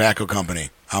of a tobacco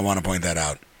company. I want to point that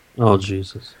out. Oh,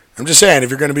 Jesus. I'm just saying, if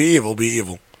you're going to be evil, be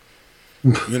evil.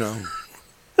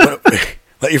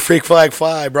 Let your freak flag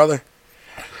fly, brother.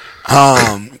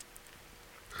 That's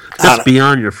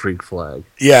beyond your freak flag.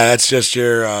 Yeah, that's just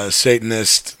your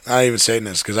Satanist. Not even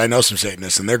Satanist, because I know some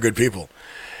Satanists, and they're good people.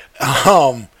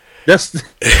 That's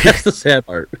the sad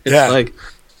part. It's like,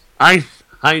 I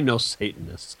know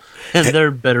Satanists, and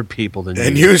they're better people than you.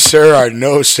 And you, sir, are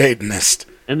no Satanist.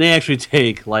 And they actually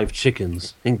take live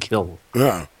chickens and kill them.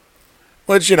 Yeah.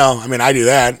 Which, I mean, I do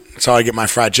that. That's how I get my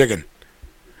fried chicken.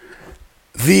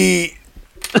 I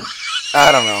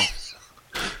don't know.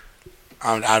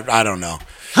 I don't know.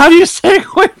 How do you stay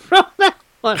away from that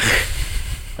one?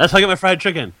 That's how I get my fried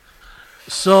chicken.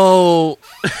 So...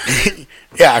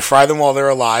 Yeah, I fry them while they're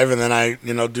alive, and then I,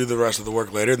 do the rest of the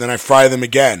work later. Then I fry them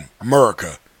again.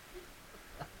 America.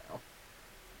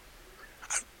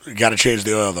 You got to change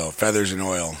the oil, though. Feathers and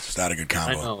oil. It's not a good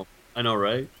combo. I know,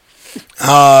 right?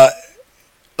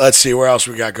 Let's see, where else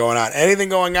we got going on? Anything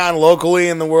going on locally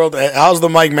in the world? How's the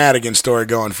Mike Madigan story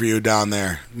going for you down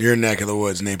there? Your neck of the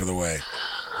woods, nape of the way.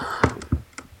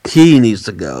 He needs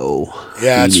to go.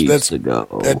 Yeah, he needs to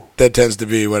go. That tends to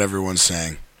be what everyone's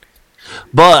saying.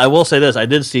 But I will say this. I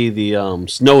did see the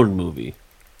Snowden movie.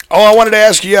 Oh, I wanted to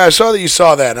ask you. Yeah, I saw that you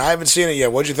saw that, and I haven't seen it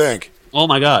yet. What'd you think? Oh,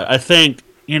 my God. I think,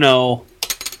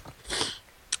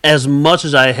 as much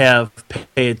as I have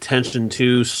paid attention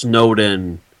to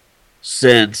Snowden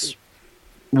since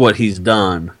what he's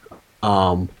done,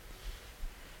 I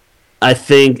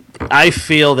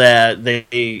feel that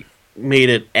they made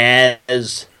it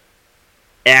as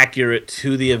accurate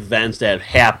to the events that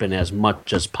happened as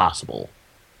much as possible.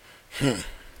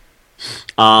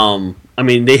 I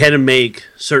mean, they had to make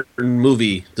certain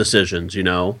movie decisions,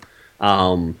 and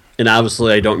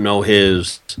obviously I don't know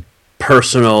his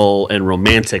personal and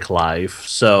romantic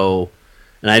life, and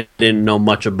I didn't know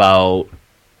much about,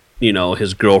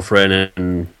 his girlfriend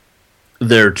and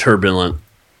their turbulent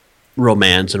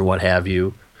romance and what have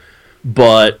you.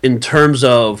 But in terms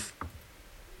of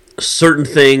certain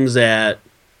things that,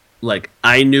 like,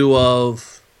 I knew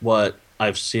of, what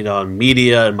I've seen on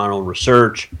media and my own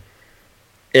research,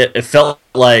 it felt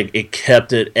like it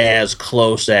kept it as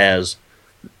close as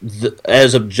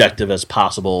objective as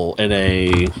possible in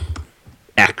a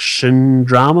action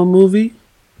drama movie.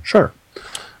 Sure.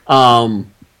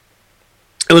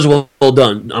 It was well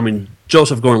done. I mean,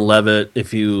 Joseph Gordon-Levitt,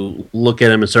 if you look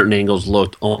at him in certain angles,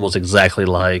 looked almost exactly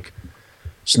like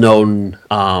Snowden.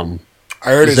 I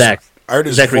heard his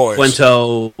Zachary voice.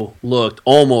 Quinto looked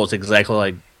almost exactly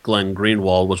like Glenn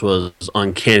Greenwald, which was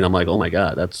uncanny. I'm like, oh my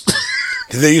god, that's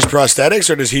Did they use prosthetics,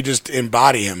 or does he just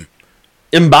embody him?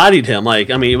 embodied him. Like,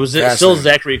 I mean, it was still Fascinating.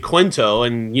 Zachary Quinto,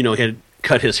 and he had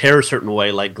cut his hair a certain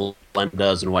way, like Glenn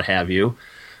does, and what have you.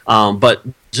 But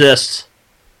just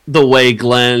the way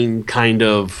Glenn kind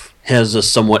of has a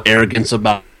somewhat arrogance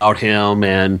about him,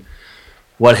 and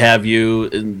what have you,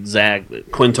 and Zach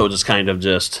Quinto just kind of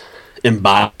just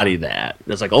embody that.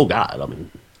 It's like, oh god, I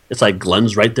mean, it's like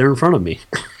Glenn's right there in front of me.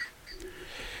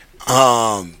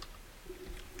 So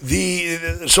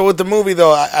with the movie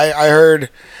though,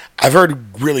 I've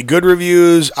heard really good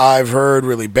reviews. I've heard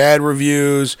really bad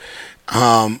reviews.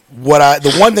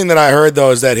 The one thing that I heard though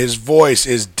is that his voice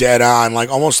is dead on, like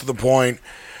almost to the point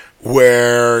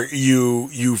where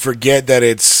you forget that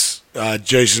it's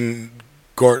Joseph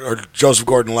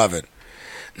Gordon-Levitt.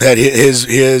 That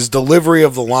his delivery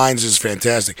of the lines is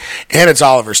fantastic, and it's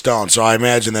Oliver Stone, so I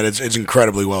imagine that it's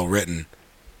incredibly well written.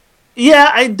 Yeah,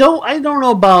 I don't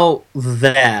know about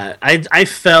that. I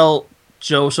felt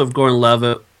Joseph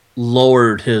Gordon-Levitt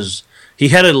he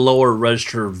had a lower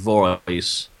registered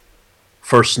voice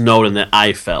for Snowden than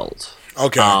I felt.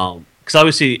 Okay. Because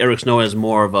obviously Eric Snowden has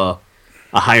more of a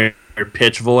higher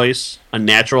pitch voice, a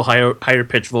natural higher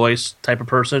pitch voice type of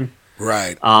person.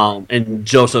 Right. And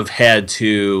Joseph had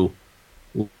to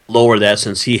lower that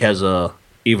since he has a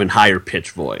even higher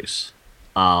pitch voice.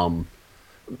 And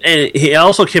he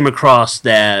also came across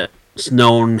that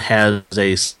Snowden has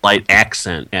a slight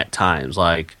accent at times,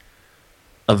 like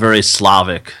a very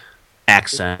Slavic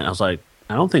accent. I was like,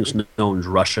 I don't think Snowden's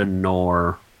Russian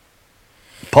nor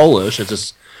Polish. It's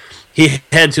just he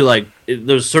had to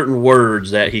there's certain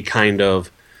words that he kind of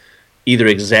either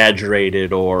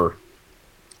exaggerated or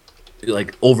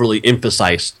like overly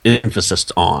emphasis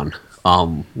on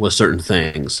with certain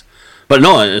things. But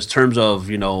no, in terms of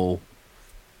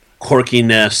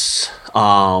quirkiness,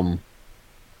 kind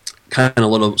of a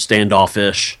little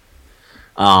standoffish,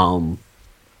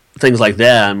 things like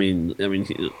that. I mean,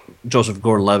 Joseph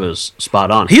Gordon-Levitt is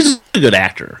spot on. He's a good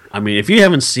actor. I mean, if you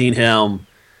haven't seen him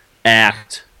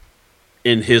act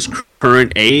in his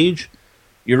current age,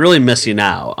 you're really missing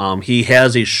out. He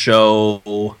has a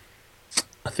show,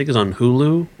 I think it's on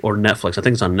Hulu or Netflix. I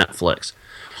think it's on Netflix,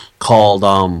 called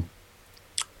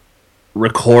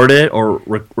Record,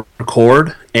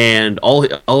 and all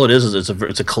it is it's a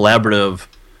collaborative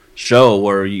show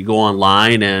where you go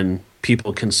online and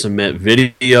people can submit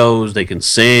videos, they can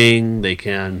sing, they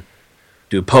can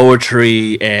do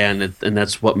poetry, and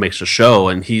that's what makes a show.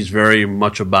 And he's very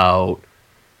much about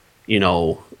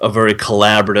a very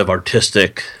collaborative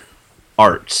artistic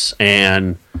arts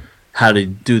and how to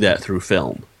do that through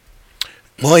film.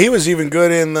 Well, he was even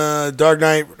good in the Dark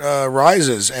Knight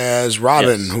Rises as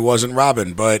Robin, Yes. who wasn't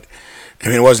Robin. But I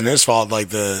mean, it wasn't his fault.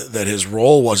 That his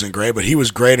role wasn't great, but he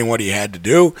was great in what he had to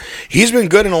do. He's been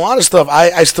good in a lot of stuff.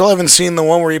 I still haven't seen the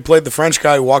one where he played the French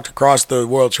guy who walked across the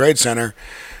World Trade Center.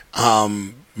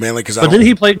 Mainly because But didn't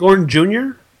he play Gordon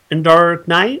Jr. in Dark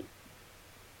Knight?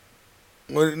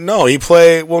 No, he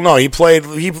played. Well, no, he played.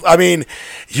 I mean,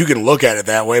 you can look at it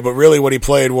that way, but really, what he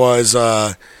played was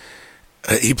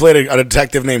he played a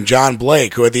detective named John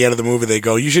Blake. Who, at the end of the movie, they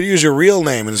go, "You should use your real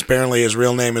name," and apparently, his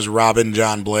real name is Robin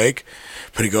John Blake,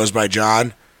 but he goes by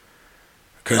John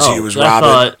because he was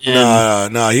Robin.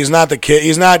 No, he's not the kid.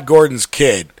 He's not Gordon's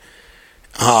kid,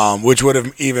 which would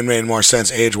have even made more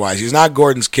sense age-wise. He's not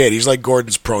Gordon's kid. He's like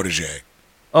Gordon's protege.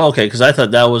 Oh, okay, because I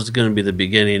thought that was going to be the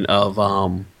beginning of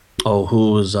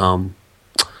who was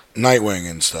Nightwing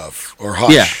and stuff, or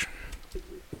Hush.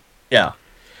 Yeah.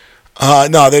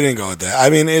 No, they didn't go with that.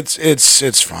 I mean,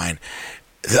 it's fine.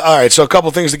 All right, so a couple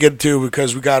things to get to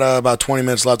because we got about 20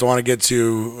 minutes left. I want to get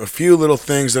to a few little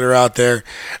things that are out there.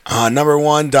 Number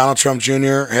one, Donald Trump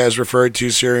Jr. has referred to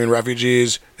Syrian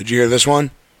refugees. Did you hear this one?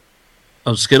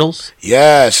 Of Skittles?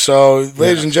 Yes. So,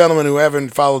 ladies and gentlemen who haven't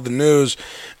followed the news,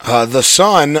 the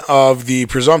son of the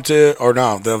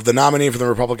the nominee for the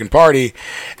Republican Party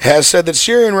has said that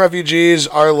Syrian refugees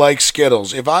are like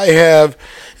Skittles. If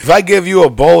I give you a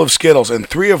bowl of Skittles and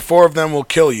 3 or 4 of them will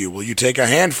kill you, will you take a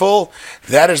handful?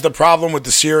 That is the problem with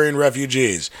the Syrian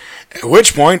refugees. At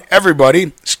which point,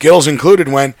 everybody, Skittles included,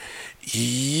 went,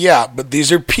 yeah, but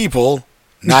these are people,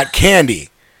 not candy.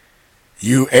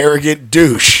 You arrogant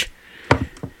douche.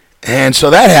 And so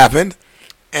that happened,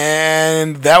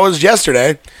 and that was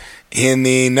yesterday in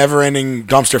the never-ending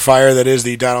dumpster fire that is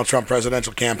the Donald Trump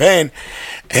presidential campaign.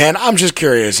 And I'm just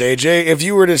curious, AJ, if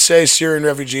you were to say Syrian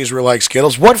refugees were like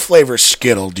Skittles, what flavor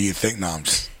Skittle do you think,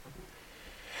 Noms?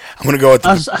 I'm going to go with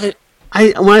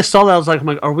when I saw that, I was like,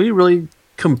 are we really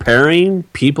comparing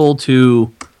people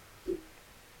to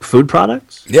food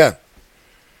products? Yeah.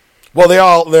 Well,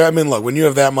 I mean, look, when you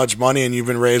have that much money and you've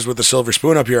been raised with a silver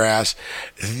spoon up your ass,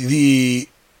 the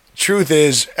truth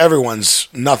is everyone's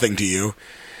nothing to you.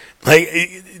 Like,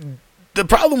 the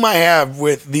problem I have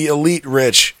with the elite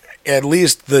rich, at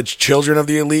least the children of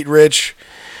the elite rich,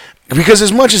 because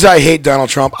as much as I hate Donald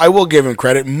Trump, I will give him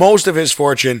credit. Most of his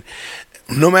fortune,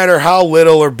 no matter how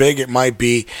little or big it might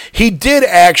be, he did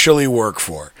actually work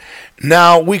for.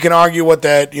 Now, we can argue what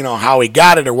that, how he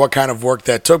got it or what kind of work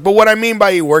that took. But what I mean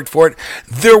by he worked for it,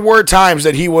 there were times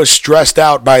that he was stressed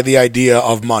out by the idea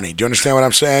of money. Do you understand what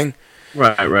I'm saying?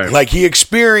 Right. Like, he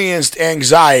experienced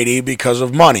anxiety because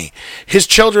of money. His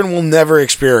children will never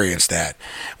experience that,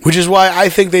 which is why I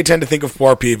think they tend to think of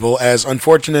poor people as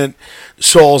unfortunate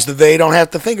souls that they don't have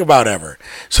to think about ever.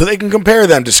 So they can compare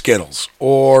them to Skittles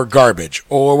or garbage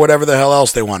or whatever the hell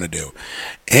else they want to do.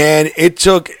 And it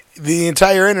took... the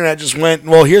entire internet just went,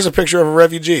 well, here's a picture of a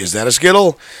refugee. Is that a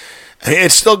Skittle? I mean,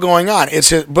 it's still going on.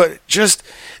 But just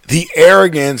the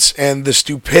arrogance and the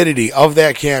stupidity of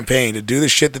that campaign to do the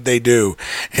shit that they do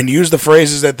and use the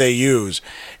phrases that they use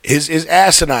is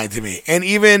asinine to me. And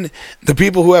even the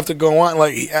people who have to go on,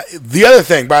 like, the other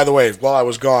thing, by the way, while I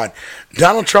was gone,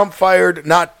 Donald Trump fired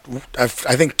I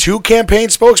think 2 campaign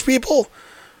spokespeople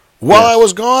while I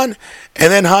was gone,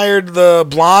 and then hired the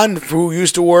blonde who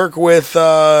used to work with...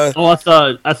 I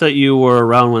thought you were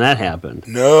around when that happened.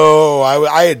 No,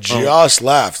 I had just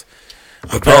left,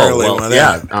 apparently.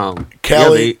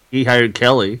 Kelly. He hired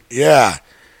Kelly. Yeah.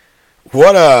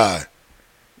 That's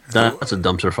a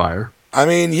dumpster fire. I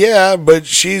mean, yeah, but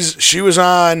she was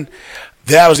on...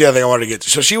 That was the other thing I wanted to get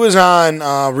to. So she was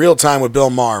on Real Time with Bill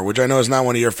Maher, which I know is not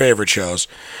one of your favorite shows.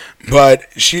 But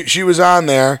she was on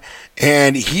there,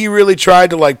 and he really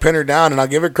tried to pin her down, and I'll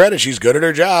give her credit. She's good at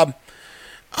her job.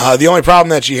 The only problem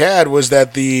that she had was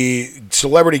that the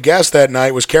celebrity guest that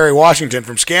night was Kerry Washington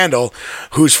from Scandal,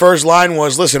 whose first line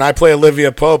was, listen, I play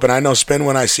Olivia Pope, and I know spin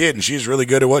when I see it, and she's really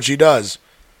good at what she does,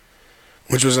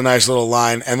 which was a nice little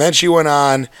line. And then she went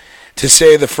on to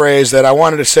say the phrase that I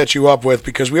wanted to set you up with,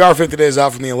 because we are 50 days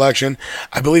out from the election.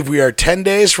 I believe we are 10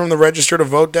 days from the register to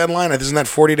vote deadline. Isn't that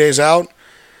 40 days out?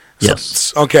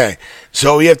 Yes. Okay.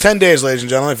 So we have 10 days, ladies and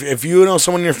gentlemen. If you know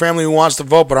someone in your family who wants to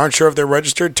vote but aren't sure if they're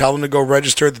registered, tell them to go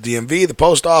register at the DMV, the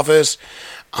post office.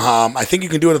 I think you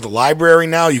can do it at the library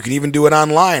now. You can even do it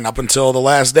online up until the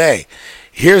last day.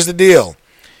 Here's the deal.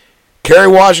 Kerry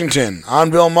Washington on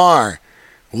Bill Maher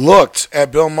looked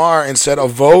at Bill Maher and said a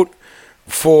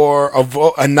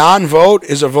non-vote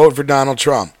is a vote for Donald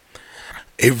Trump.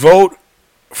 A vote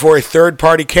for a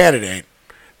third-party candidate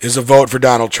is a vote for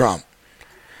Donald Trump.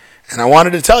 And I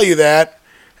wanted to tell you that,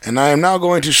 and I am now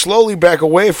going to slowly back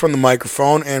away from the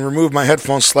microphone and remove my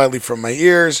headphones slightly from my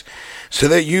ears so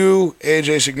that you,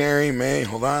 AJ Signeri, may,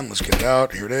 hold on, let's get it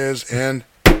out. Here it is. And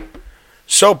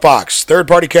soapbox,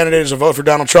 third-party candidate is a vote for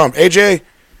Donald Trump. AJ,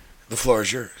 the floor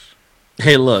is yours.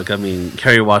 Hey, look, I mean,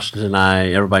 Kerry Washington and I,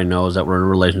 everybody knows that we're in a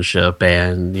relationship,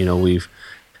 and, we've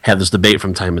had this debate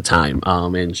from time to time,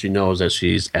 and she knows that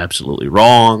she's absolutely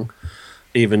wrong,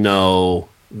 even though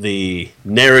the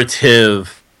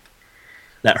narrative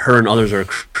that her and others are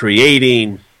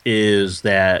creating is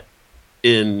that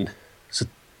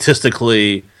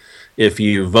statistically, if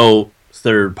you vote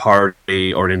third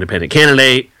party or an independent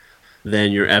candidate,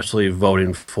 then you're absolutely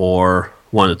voting for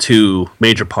one of the 2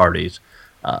 major parties.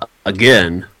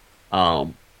 Again,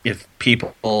 if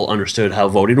people understood how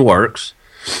voting works,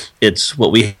 it's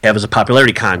what we have as a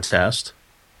popularity contest.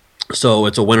 So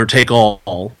it's a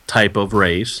winner-take-all type of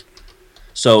race.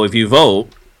 So if you vote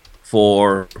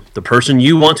for the person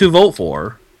you want to vote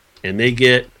for, and they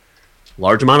get a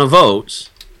large amount of votes,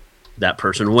 that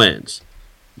person wins.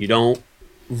 You don't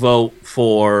vote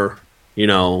for,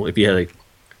 if you had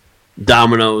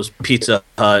Domino's, Pizza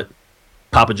Hut,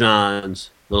 Papa John's,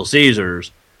 Little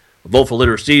Caesars. A vote for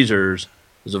Little Caesars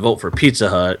is a vote for Pizza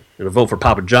Hut, and a vote for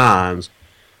Papa John's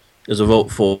is a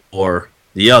vote for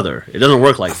the other. It doesn't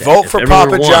work like that. A vote for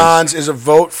Papa John's is a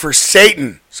vote for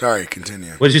Satan. Sorry,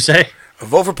 continue. What did you say? A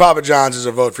vote for Papa John's is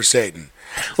a vote for Satan.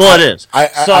 Well, it is. I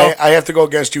have to go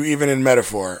against you, even in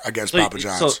metaphor, against Papa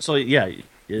John's. So yeah,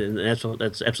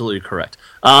 that's absolutely correct.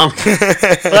 But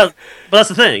that's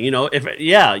the thing,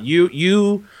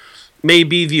 you may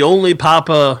be the only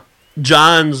Papa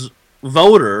John's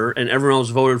voter, and everyone else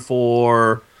voted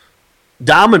for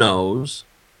Domino's,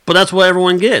 but that's what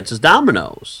everyone gets is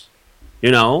Domino's.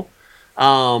 That's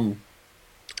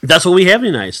what we have in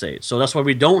the United States. So that's why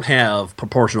we don't have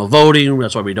proportional voting.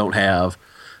 That's why we don't have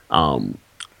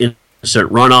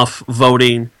instant runoff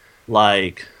voting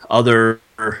like other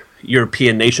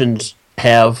European nations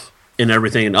have and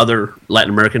everything, and other Latin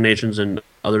American nations and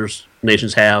other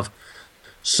nations have.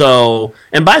 So,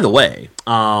 and by the way,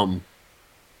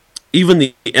 even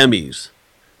the Emmys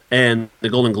and the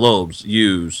Golden Globes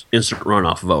use instant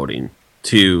runoff voting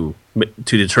to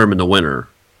determine the winner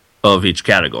of each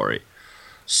category.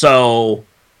 So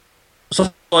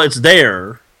it's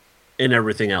there in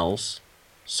everything else.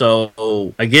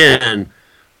 So again,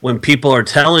 when people are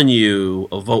telling you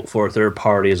a vote for a third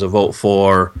party is a vote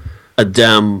for a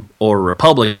Dem or a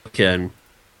Republican,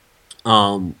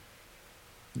 they're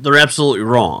absolutely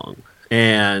wrong.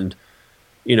 And,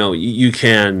 you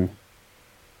can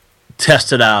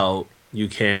test it out.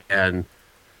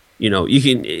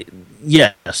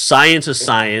 Science is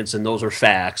science and those are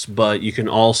facts, but you can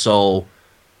also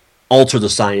alter the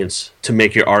science to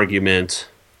make your argument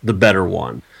the better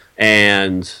one.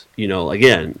 And,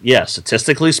 again,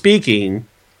 statistically speaking,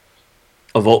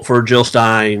 a vote for Jill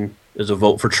Stein is a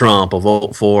vote for Trump, a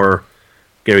vote for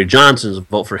Gary Johnson is a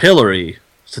vote for Hillary,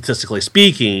 statistically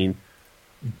speaking.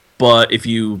 But if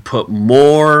you put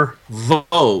more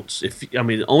votes,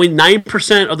 only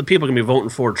 9% of the people are going to be voting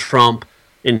for Trump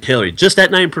and Hillary, just that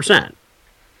 9%.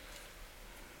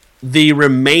 The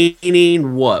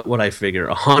remaining, what I figure,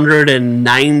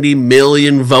 190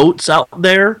 million votes out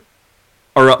there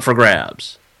are up for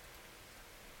grabs.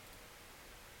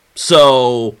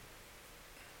 So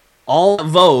all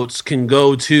votes can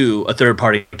go to a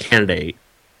third-party candidate,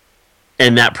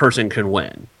 and that person can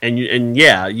win. And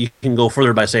you can go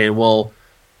further by saying, well,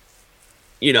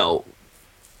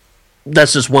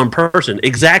 that's just one person.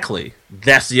 Exactly.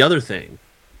 That's the other thing.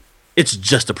 It's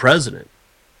just a president.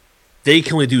 They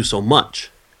can only do so much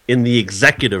in the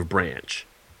executive branch.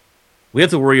 We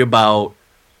have to worry about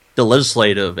the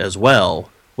legislative as well,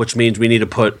 which means we need to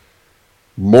put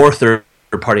more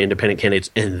third-party independent candidates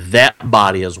in that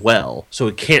body as well. So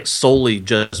it can't solely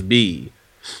just be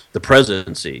the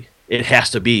presidency. It has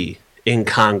to be in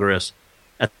Congress,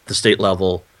 at the state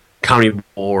level, county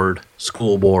board,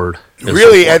 school board.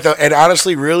 Really,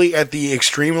 honestly, at the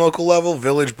extreme local level,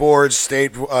 village boards,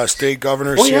 state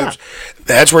governorships. Yeah.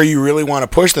 That's where you really want to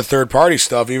push the third party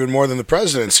stuff even more than the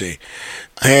presidency.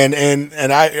 And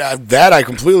I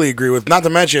completely agree with. Not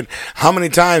to mention how many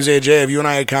times, AJ, have you and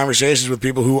I had conversations with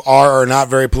people who are or not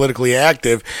very politically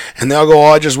active, and they'll go,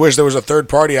 "Oh, I just wish there was a third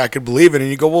party I could believe in."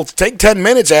 And you go, "Well, take 10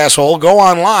 minutes, asshole. Go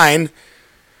online,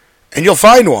 and you'll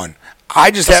find one." I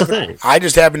just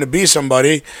happen to be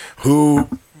somebody who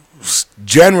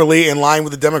generally in line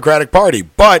with the Democratic Party.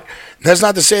 But that's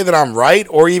not to say that I'm right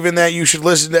or even that you should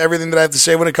listen to everything that I have to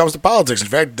say when it comes to politics. In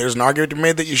fact, there's an argument to be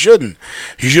made that you shouldn't.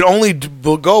 You should only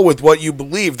go with what you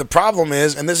believe. The problem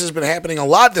is, and this has been happening a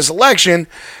lot this election,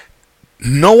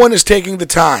 no one is taking the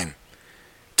time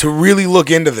to really look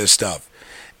into this stuff.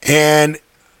 And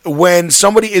when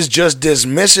somebody is just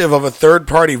dismissive of a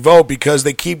third-party vote because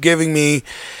they keep giving me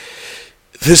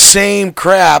the same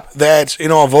crap that,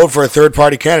 a vote for a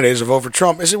third-party candidate is a vote for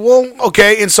Trump. I said, well,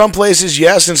 okay, in some places,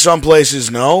 yes, in some places,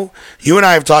 no. You and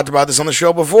I have talked about this on the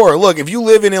show before. Look, if you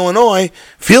live in Illinois,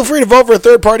 feel free to vote for a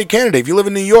third-party candidate. If you live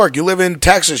in New York, you live in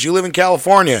Texas, you live in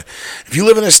California, if you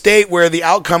live in a state where the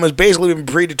outcome has basically been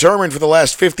predetermined for the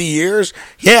last 50 years,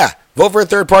 yeah, vote for a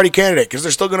third-party candidate because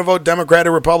they're still going to vote Democrat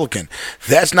or Republican.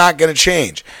 That's not going to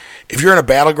change. If you're in a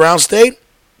battleground state,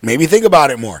 maybe think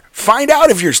about it more. Find out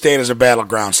if your state is a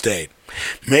battleground state.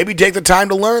 Maybe take the time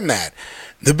to learn that.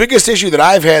 The biggest issue that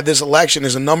I've had this election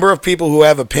is a number of people who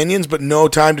have opinions but no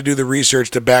time to do the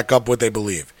research to back up what they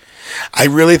believe. I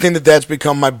really think that that's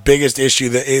become my biggest issue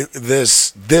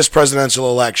this presidential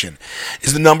election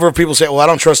is the number of people say, well, I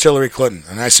don't trust Hillary Clinton.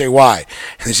 And I say, why?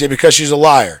 And they say, because she's a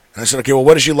liar. And I said, okay, well,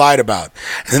 what has she lied about?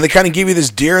 And then they kind of give you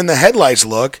this deer in the headlights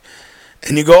look.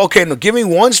 And you go, okay, now give me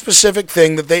one specific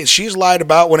thing that she's lied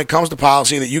about when it comes to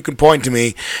policy that you can point to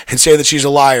me and say that she's a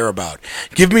liar about.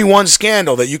 Give me one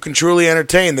scandal that you can truly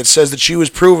entertain that says that she was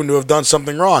proven to have done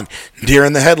something wrong. Deer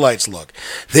in the headlights look.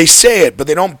 They say it, but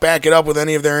they don't back it up with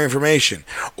any of their information.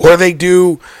 Or they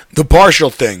do the partial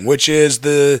thing, which is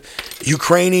the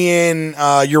Ukrainian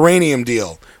uranium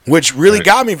deal, which really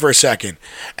got me for a second.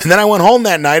 And then I went home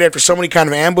that night after somebody kind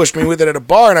of ambushed me with it at a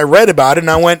bar, and I read about it, and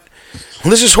I went,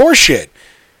 well, this is horseshit.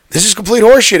 This is complete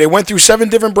horseshit. It went through 7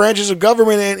 different branches of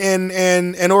government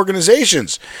and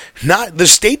organizations. Not the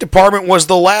State Department was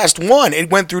the last one. It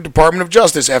went through Department of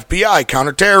Justice, FBI,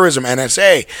 Counterterrorism,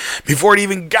 NSA, before it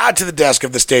even got to the desk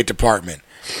of the State Department.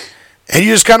 And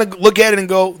you just kind of look at it and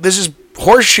go, this is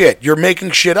horseshit. You're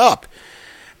making shit up.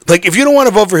 Like, if you don't want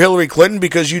to vote for Hillary Clinton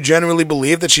because you genuinely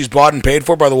believe that she's bought and paid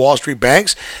for by the Wall Street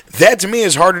banks, that to me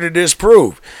is harder to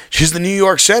disprove. She's the New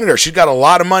York senator. She's got a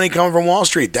lot of money coming from Wall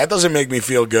Street. That doesn't make me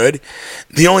feel good.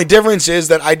 The only difference is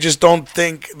that I just don't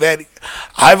think that...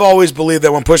 I've always believed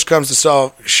that when push comes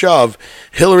to shove,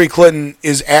 Hillary Clinton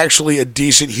is actually a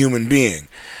decent human being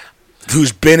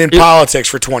who's been in politics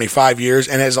for 25 years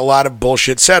and has a lot of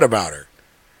bullshit said about her.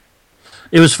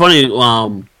 It was funny.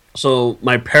 So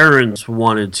my parents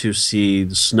wanted to see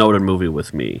the Snowden movie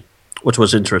with me, which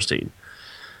was interesting.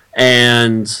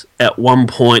 And at one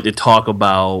point they talk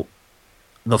about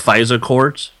the FISA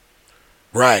courts.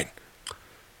 Right.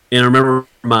 And I remember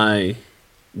my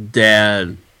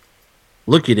dad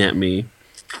looking at me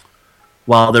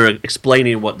while they're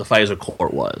explaining what the FISA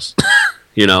court was.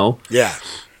 You know? Yeah.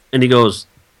 And he goes,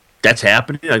 "That's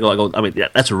happening?" I go, I mean, yeah,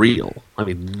 that's real. I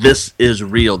mean, this is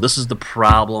real. This is the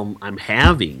problem I'm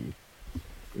having.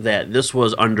 That this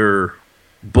was under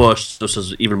Bush. This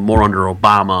is even more under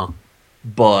Obama.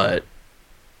 But,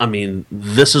 I mean,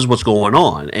 this is what's going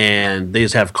on. And they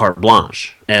just have carte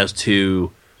blanche as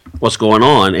to what's going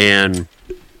on. And,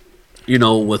 you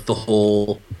know, with the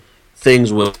whole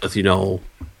things with, you know,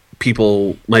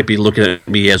 people might be looking at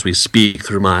me as we speak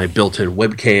through my built-in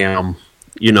webcam,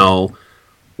 you know,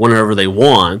 whenever they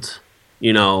want,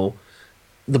 you know.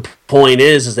 The point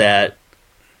is that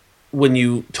when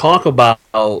you talk about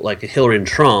like Hillary and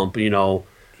Trump, you know,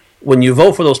 when you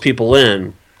vote for those people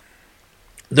in,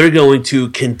 they're going to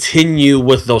continue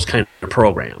with those kind of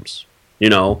programs. You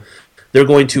know, they're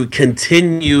going to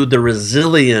continue the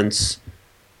resiliency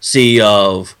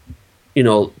of, you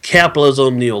know,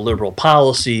 capitalism, neoliberal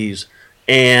policies,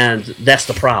 and that's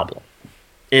the problem.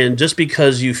 And just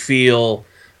because you feel,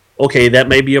 okay, that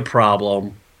may be a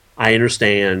problem, I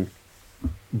understand,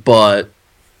 but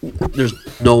there's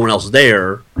no one else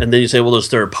there. And then you say, well, there's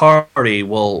third party.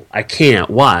 Well, I can't.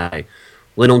 Why?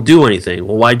 Well, they don't do anything.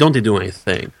 Well, why don't they do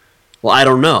anything? Well, I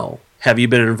don't know. Have you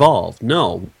been involved?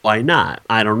 No. Why not?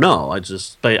 I don't know. I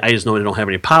just know they don't have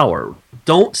any power.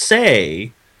 Don't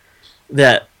say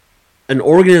that an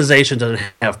organization doesn't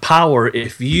have power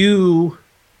if you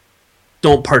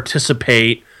don't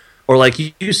participate or, like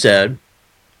you said,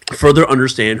 further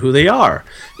understand who they are.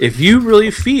 If you really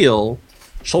feel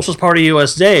Socialist Party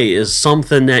USA is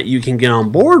something that you can get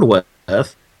on board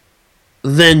with,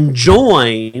 then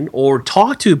join or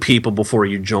talk to people before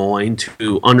you join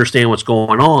to understand what's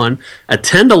going on.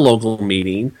 Attend a local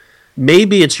meeting.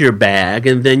 Maybe it's your bag,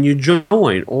 and then you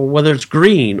join, or whether it's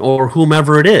Green or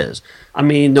whomever it is. I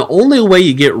mean, the only way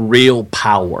you get real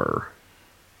power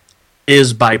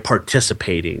is by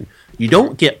participating. You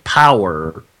don't get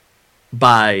power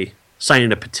by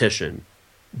signing a petition.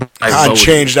 On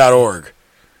change.org,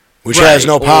 which has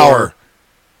no power.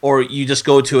 Or you just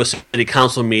go to a city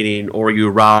council meeting, or you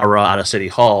rah-rah out of City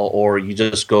Hall, or you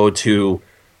just go to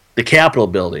the Capitol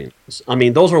buildings. I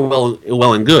mean, those are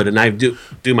well and good, and I do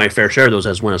my fair share of those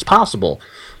as when as possible.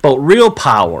 But real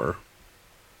power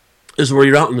is where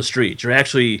you're out in the streets. You're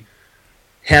actually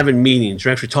having meetings.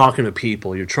 You're actually talking to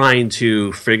people. You're trying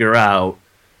to figure out,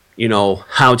 you know,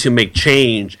 how to make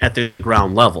change at the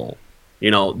ground level.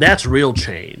 You know, that's real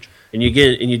change. And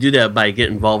you do that by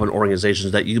getting involved in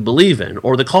organizations that you believe in,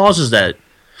 or the causes that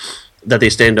they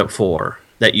stand up for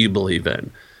that you believe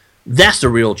in. That's the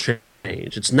real change.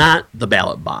 It's not the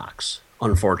ballot box,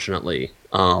 unfortunately.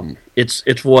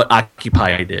 It's what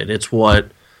Occupy did. It's what,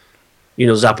 you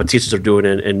know, Zapatistas are doing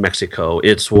in Mexico.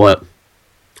 It's what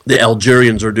the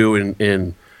Algerians are doing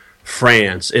in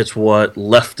France. It's what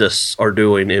leftists are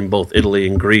doing in both Italy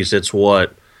and Greece. It's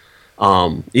what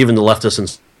even the leftists in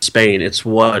Spain. It's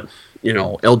what, you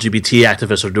know, LGBT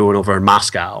activists are doing over in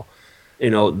Moscow.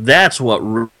 You know, that's what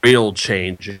real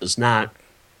change is, not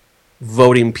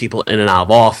voting people in and out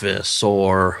of office,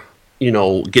 or, you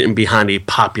know, getting behind a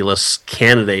populist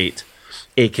candidate,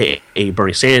 a.k.a.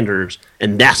 Bernie Sanders,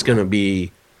 and that's going to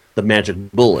be the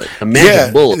magic bullet. The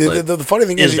magic bullet the funny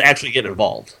thing is actually getting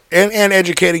involved. And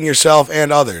educating yourself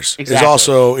and others is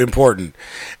also important.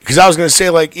 Because I was going to say,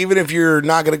 like, even if you're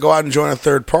not going to go out and join a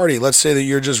third party, let's say that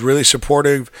you're just really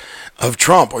supportive of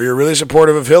Trump or you're really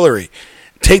supportive of Hillary,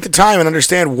 take the time and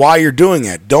understand why you're doing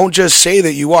it. Don't just say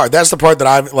that you are. That's the part that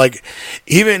I've, like,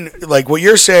 even, like, what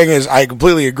you're saying is I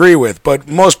completely agree with. But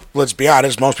let's be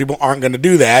honest, most people aren't going to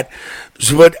do that.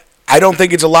 But I don't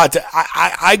think it's a lot to...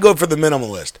 I go for the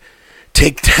minimalist.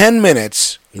 Take 10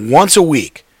 minutes once a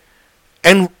week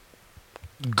and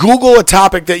Google a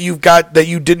topic that you've got that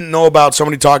you didn't know about,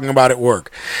 somebody talking about at work.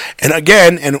 And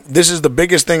again, and this is the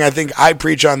biggest thing I think I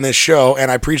preach on this show, and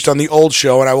I preached on the old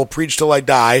show, and I will preach till I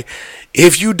die.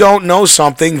 If you don't know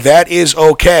something, that is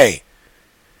okay.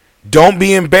 Don't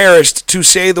be embarrassed to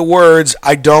say the words,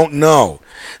 I don't know.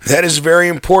 That is very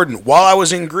important. While I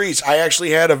was in Greece, I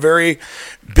actually had a very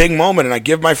big moment, and I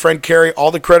give my friend Carrie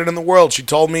all the credit in the world. She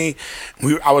told me,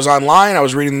 I was online, I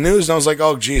was reading the news, and I was like,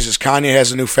 oh, Jesus, Kanye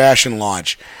has a new fashion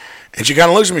launch. And she kind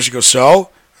of looks at me, she goes, so?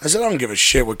 I said, I don't give a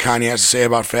shit what Kanye has to say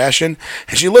about fashion.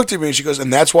 And she looked at me and she goes,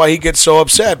 and that's why he gets so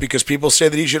upset, because people say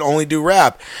that he should only do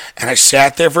rap. And I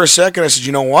sat there for a second. I said,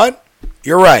 you know what?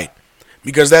 You're right.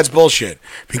 Because that's bullshit.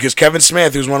 Because Kevin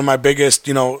Smith, who's one of my biggest,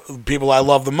 people I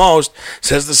love the most,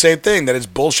 says the same thing, that it's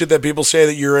bullshit that people say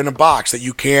that you're in a box, that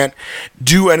you can't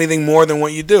do anything more than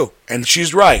what you do. And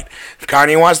she's right. If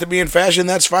Kanye wants to be in fashion,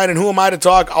 that's fine. And who am I to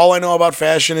talk? All I know about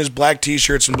fashion is black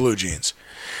t-shirts and blue jeans.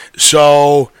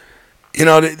 So,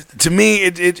 to me,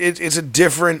 it's a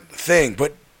different thing.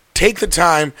 But take the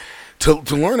time to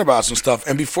learn about some stuff.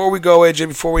 And before we go, AJ,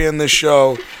 before we end this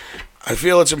show, I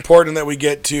feel it's important that we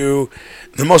get to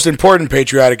the most important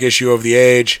patriotic issue of the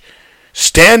age,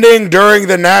 standing during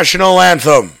the national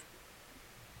anthem.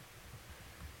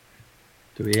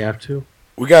 Do we have to?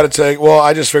 We got to take,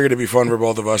 I just figured it'd be fun for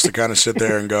both of us to kind of sit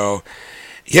there and go,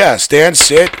 yeah, stand,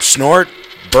 sit, snort,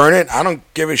 burn it. I don't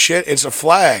give a shit. It's a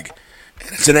flag.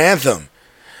 It's an anthem.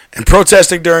 And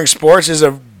protesting during sports is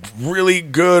a really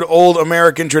good old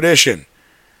American tradition.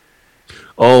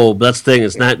 Oh, but that's the thing.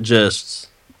 It's not just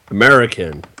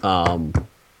American.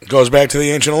 Goes back to the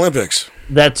ancient Olympics.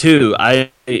 That too.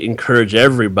 I encourage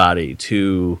everybody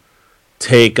to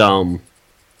take.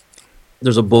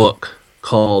 There's a book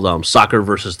called Soccer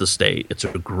versus the State. It's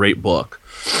a great book,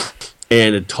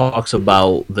 and it talks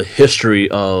about the history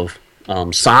of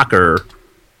soccer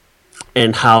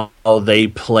and how they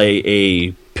play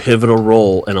a pivotal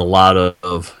role in a lot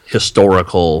of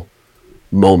historical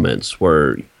moments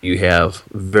where you have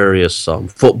various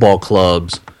football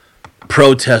clubs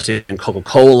protesting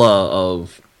Coca-Cola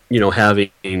of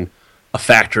having a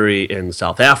factory in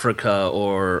South Africa,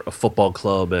 or a football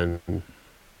club in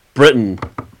Britain,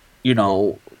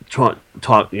 talk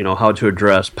how to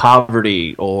address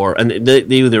poverty, and they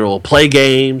either will play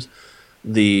games,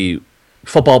 the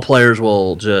football players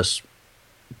will just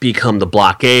become the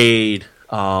blockade.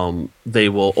 They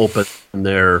will open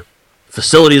their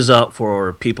facilities up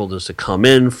for people just to come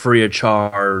in free of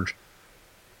charge.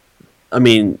 I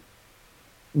mean,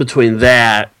 between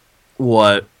that,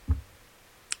 what's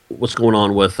going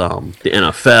on with the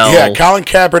NFL? Yeah, Colin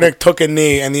Kaepernick took a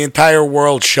knee and the entire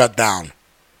world shut down.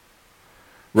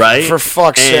 Right? For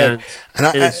fuck's sake.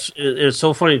 And it's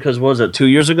so funny because, what was it, 2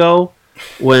 years ago,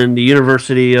 when the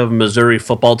University of Missouri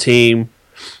football team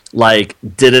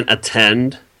didn't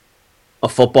attend a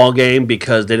football game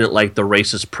because they didn't like the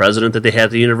racist president that they had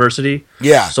at the university?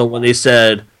 Yeah. So when they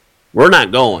said, we're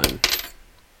not going,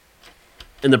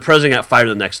 and the president got fired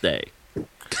the next day.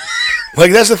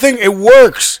 That's the thing. It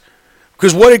works.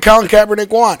 Because what did Colin Kaepernick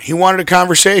want? He wanted a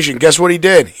conversation. Guess what he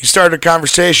did? He started a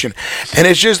conversation. And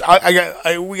it's just,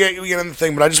 we get on the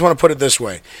thing, but I just want to put it this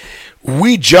way.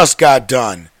 We just got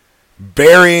done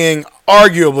burying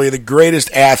arguably the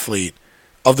greatest athlete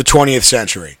of the 20th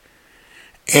century.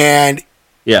 And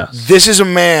this is a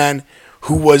man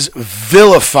who was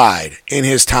vilified in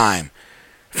his time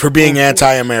for being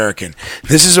anti-American.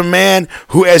 This is a man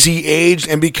who, as he aged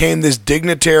and became this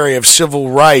dignitary of civil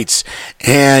rights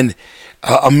and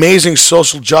amazing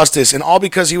social justice, and all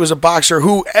because he was a boxer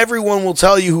who everyone will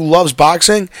tell you who loves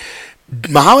boxing,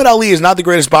 Muhammad Ali is not the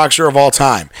greatest boxer of all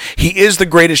time. He is the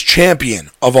greatest champion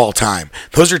of all time.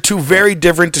 Those are two very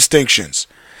different distinctions.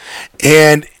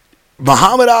 And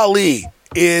Muhammad Ali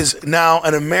is now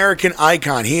an American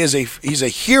icon. He's a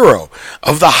hero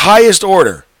of the highest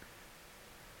order.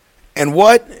 And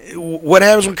what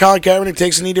happens when Colin Kaepernick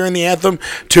takes a knee during the anthem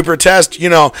to protest,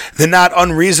 the not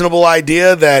unreasonable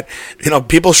idea that,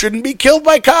 people shouldn't be killed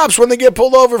by cops when they get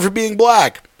pulled over for being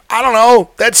black? I don't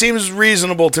know. That seems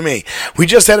reasonable to me. We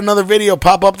just had another video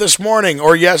pop up this morning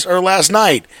or last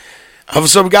night of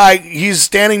some guy. He's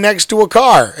standing next to a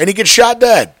car and he gets shot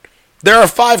dead. There are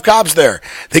 5 cops there.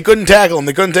 They couldn't tackle him.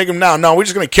 They couldn't take him down. No, we're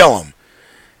just going to kill him.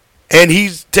 And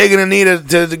he's taking a knee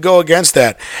to go against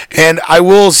that. And I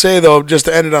will say, though, just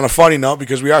to end it on a funny note,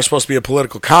 because we are supposed to be a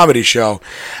political comedy show,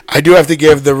 I do have to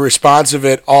give the response of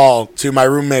it all to my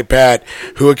roommate, Pat,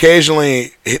 who occasionally,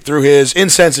 through his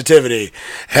insensitivity,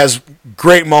 has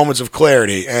great moments of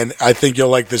clarity. And I think you'll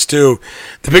like this, too.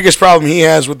 The biggest problem he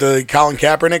has with the Colin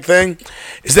Kaepernick thing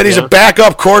is that he's a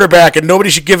backup quarterback, and nobody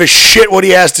should give a shit what he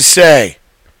has to say.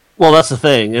 Well, that's the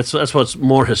thing. That's what's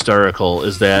more hysterical,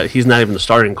 is that he's not even the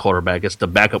starting quarterback; it's the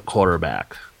backup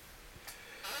quarterback.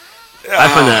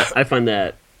 I find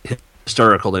that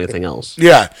hysterical than anything else.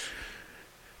 Yeah,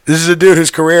 This is a dude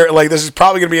whose career, like, this is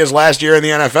probably going to be his last year in the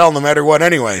NFL, no matter what,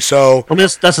 anyway. So, I mean,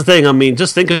 that's the thing. I mean,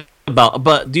 just think about.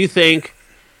 But do you think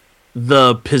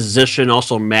the position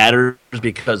also matters?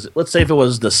 Because let's say if it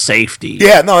was the safety.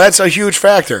 Yeah, no, that's a huge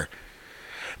factor.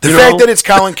 The fact that it's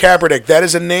Colin Kaepernick, that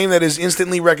is a name that is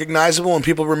instantly recognizable, and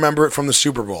people remember it from the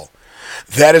Super Bowl.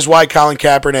 That is why Colin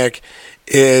Kaepernick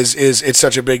is it's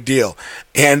such a big deal.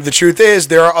 And the truth is,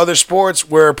 there are other sports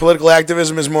where political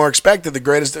activism is more expected. The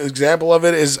greatest example of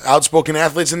it is outspoken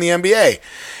athletes in the NBA.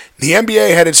 The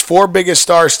NBA had its 4 biggest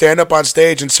stars stand up on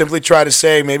stage and simply try to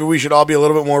say, maybe we should all be a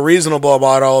little bit more reasonable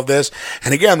about all of this.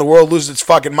 And again, the world loses its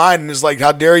fucking mind and is like,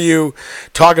 how dare you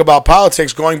talk about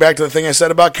politics, going back to the thing I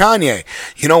said about Kanye.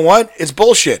 You know what? It's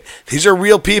bullshit. These are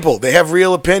real people. They have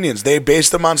real opinions. They base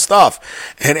them on stuff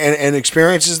and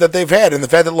experiences that they've had. And the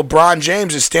fact that LeBron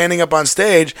James is standing up on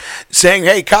stage saying,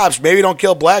 hey, cops, maybe don't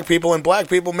kill black people, and black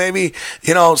people maybe,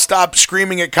 stop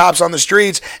screaming at cops on the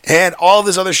streets, and all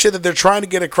this other shit that they're trying to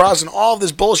get across, and all of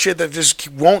this bullshit that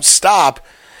just won't stop.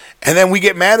 And then we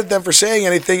get mad at them for saying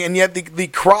anything, and yet the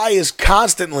cry is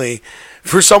constantly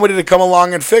for somebody to come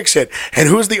along and fix it. And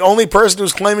who's the only person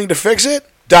who's claiming to fix it?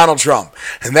 Donald Trump.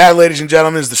 And that, ladies and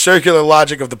gentlemen, is the circular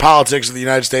logic of the politics of the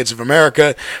United States of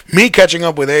America. Me catching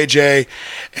up with AJ.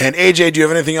 And AJ, do you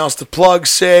have anything else to plug,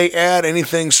 say, add,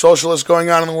 anything socialist going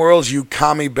on in the world, you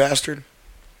commie bastard?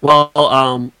 Well,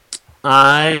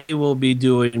 I will be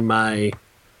doing my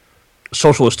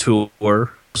socialist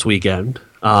tour this weekend.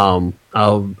 I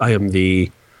am the,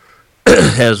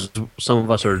 as some of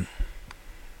us are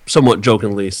somewhat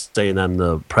jokingly saying, I'm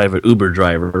the private Uber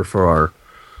driver for our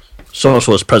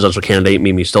socialist presidential candidate,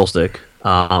 Mimi Stolstick.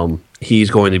 He's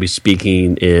going to be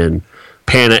speaking in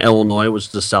Pana, Illinois, which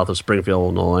is just south of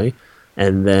Springfield, Illinois.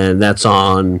 And then that's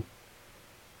on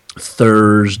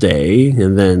Thursday,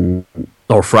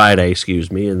 or Friday,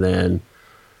 and then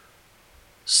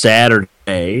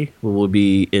Saturday will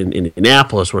be in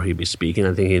Indianapolis, where he'll be speaking.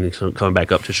 I think he's coming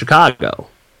back up to Chicago.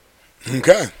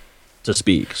 Okay. To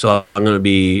speak. So I'm going to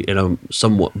be in a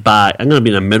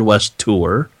Midwest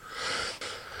tour.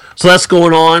 So that's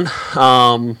going on.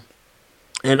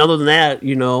 And other than that,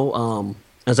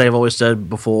 as I've always said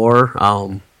before,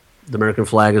 the American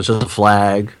flag is just a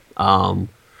flag.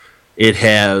 It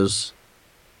has,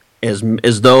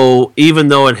 even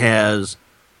though it has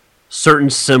certain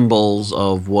symbols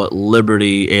of what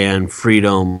liberty and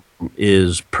freedom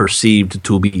is perceived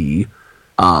to be,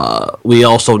 we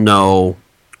also know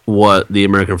what the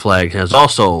American flag has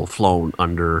also flown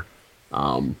under,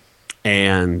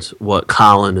 and what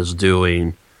Colin is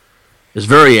doing is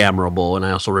very admirable. And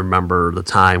I also remember the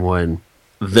time when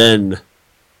then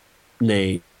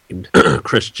named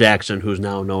Chris Jackson, who's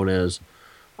now known as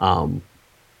Mahmoud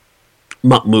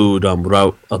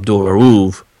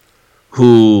Abdul-Rauf,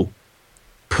 who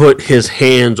put his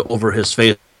hands over his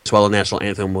face while the national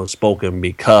anthem was spoken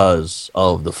because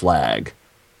of the flag,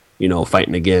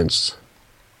 fighting against,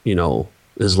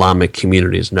 Islamic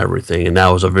communities and everything. And that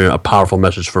was a powerful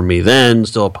message for me then,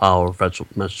 still a powerful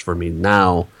message for me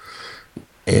now.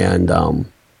 And I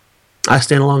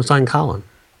stand alongside Colin.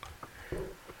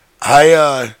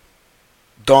 I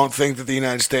don't think that the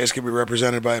United States can be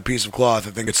represented by a piece of cloth.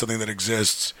 I think it's something that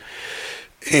exists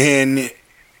in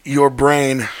your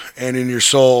brain and in your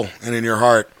soul and in your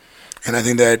heart. And I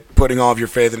think that putting all of your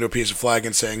faith into a piece of flag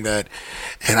and saying that,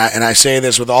 and I say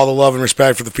this with all the love and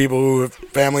respect for the people who have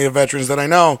family of veterans that I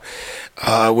know,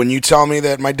 when you tell me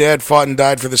that my dad fought and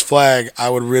died for this flag, I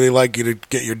would really like you to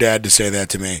get your dad to say that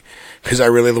to me, because I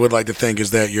really would like to think is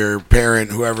that your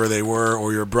parent, whoever they were,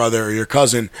 or your brother or your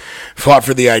cousin, fought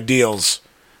for the ideals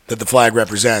that the flag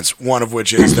represents, one of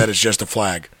which is that it's just a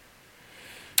flag.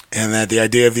 And that the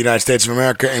idea of the United States of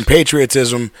America and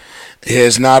patriotism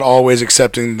is not always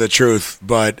accepting the truth,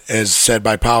 but as said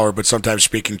by power, but sometimes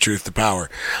speaking truth to power.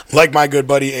 Like my good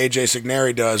buddy AJ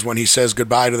Signeri does when he says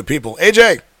goodbye to the people.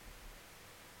 AJ!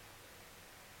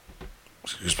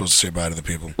 You're supposed to say bye to the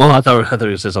people. Well, I thought you were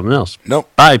going to say something else. Nope.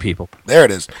 Bye, people. There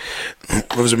it is.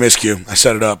 It was a miscue. I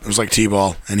set it up. It was like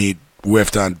T-ball, and he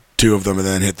whiffed on 2 of them and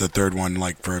then hit the third one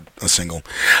for a single.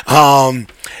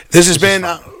 This has been...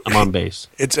 I'm on base.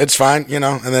 It's fine,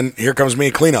 and then here comes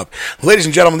me, cleanup. Ladies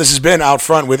and gentlemen, this has been Out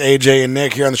Front with AJ and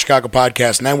Nick here on the Chicago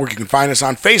Podcast Network. You can find us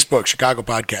on Facebook, Chicago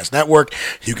Podcast Network.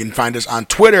 You can find us on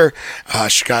Twitter,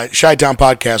 Chi-Town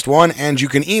Podcast 1, and you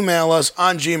can email us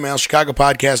on Gmail, Chicago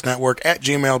Podcast Network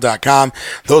 @gmail.com.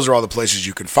 Those are all the places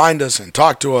you can find us and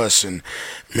talk to us and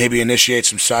maybe initiate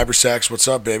some cyber sex. What's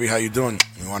up, baby? How you doing?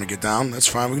 You want to get down? That's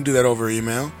fine. We can do that over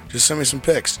email. Just send me some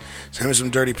pics. Send me some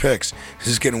dirty pics. This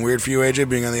is getting weird for you, AJ,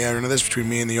 being on the end of this between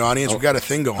me and the audience. We got a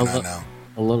thing going on now.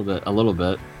 A little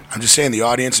bit. I'm just saying the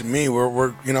audience and me,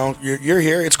 we're you know, you're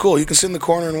here. It's cool. You can sit in the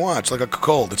corner and watch like a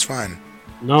cold. It's fine.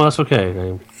 No, that's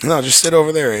okay. No, just sit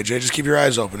over there, AJ. Just keep your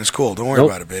eyes open. It's cool. Don't worry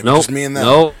about it, baby. Just me and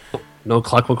them. No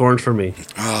Clockwork Orange for me.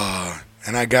 Oh,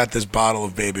 and I got this bottle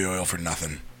of baby oil for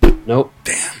nothing. Nope.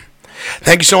 Damn.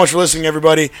 Thank you so much for listening,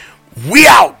 everybody. We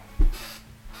out!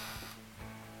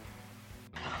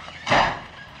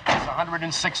 It's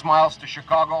 106 miles to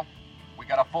Chicago. We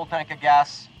got a full tank of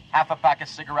gas, half a pack of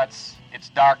cigarettes. It's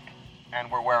dark,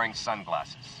 and we're wearing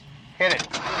sunglasses. Hit it.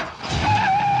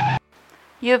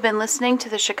 You have been listening to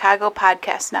the Chicago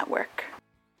Podcast Network.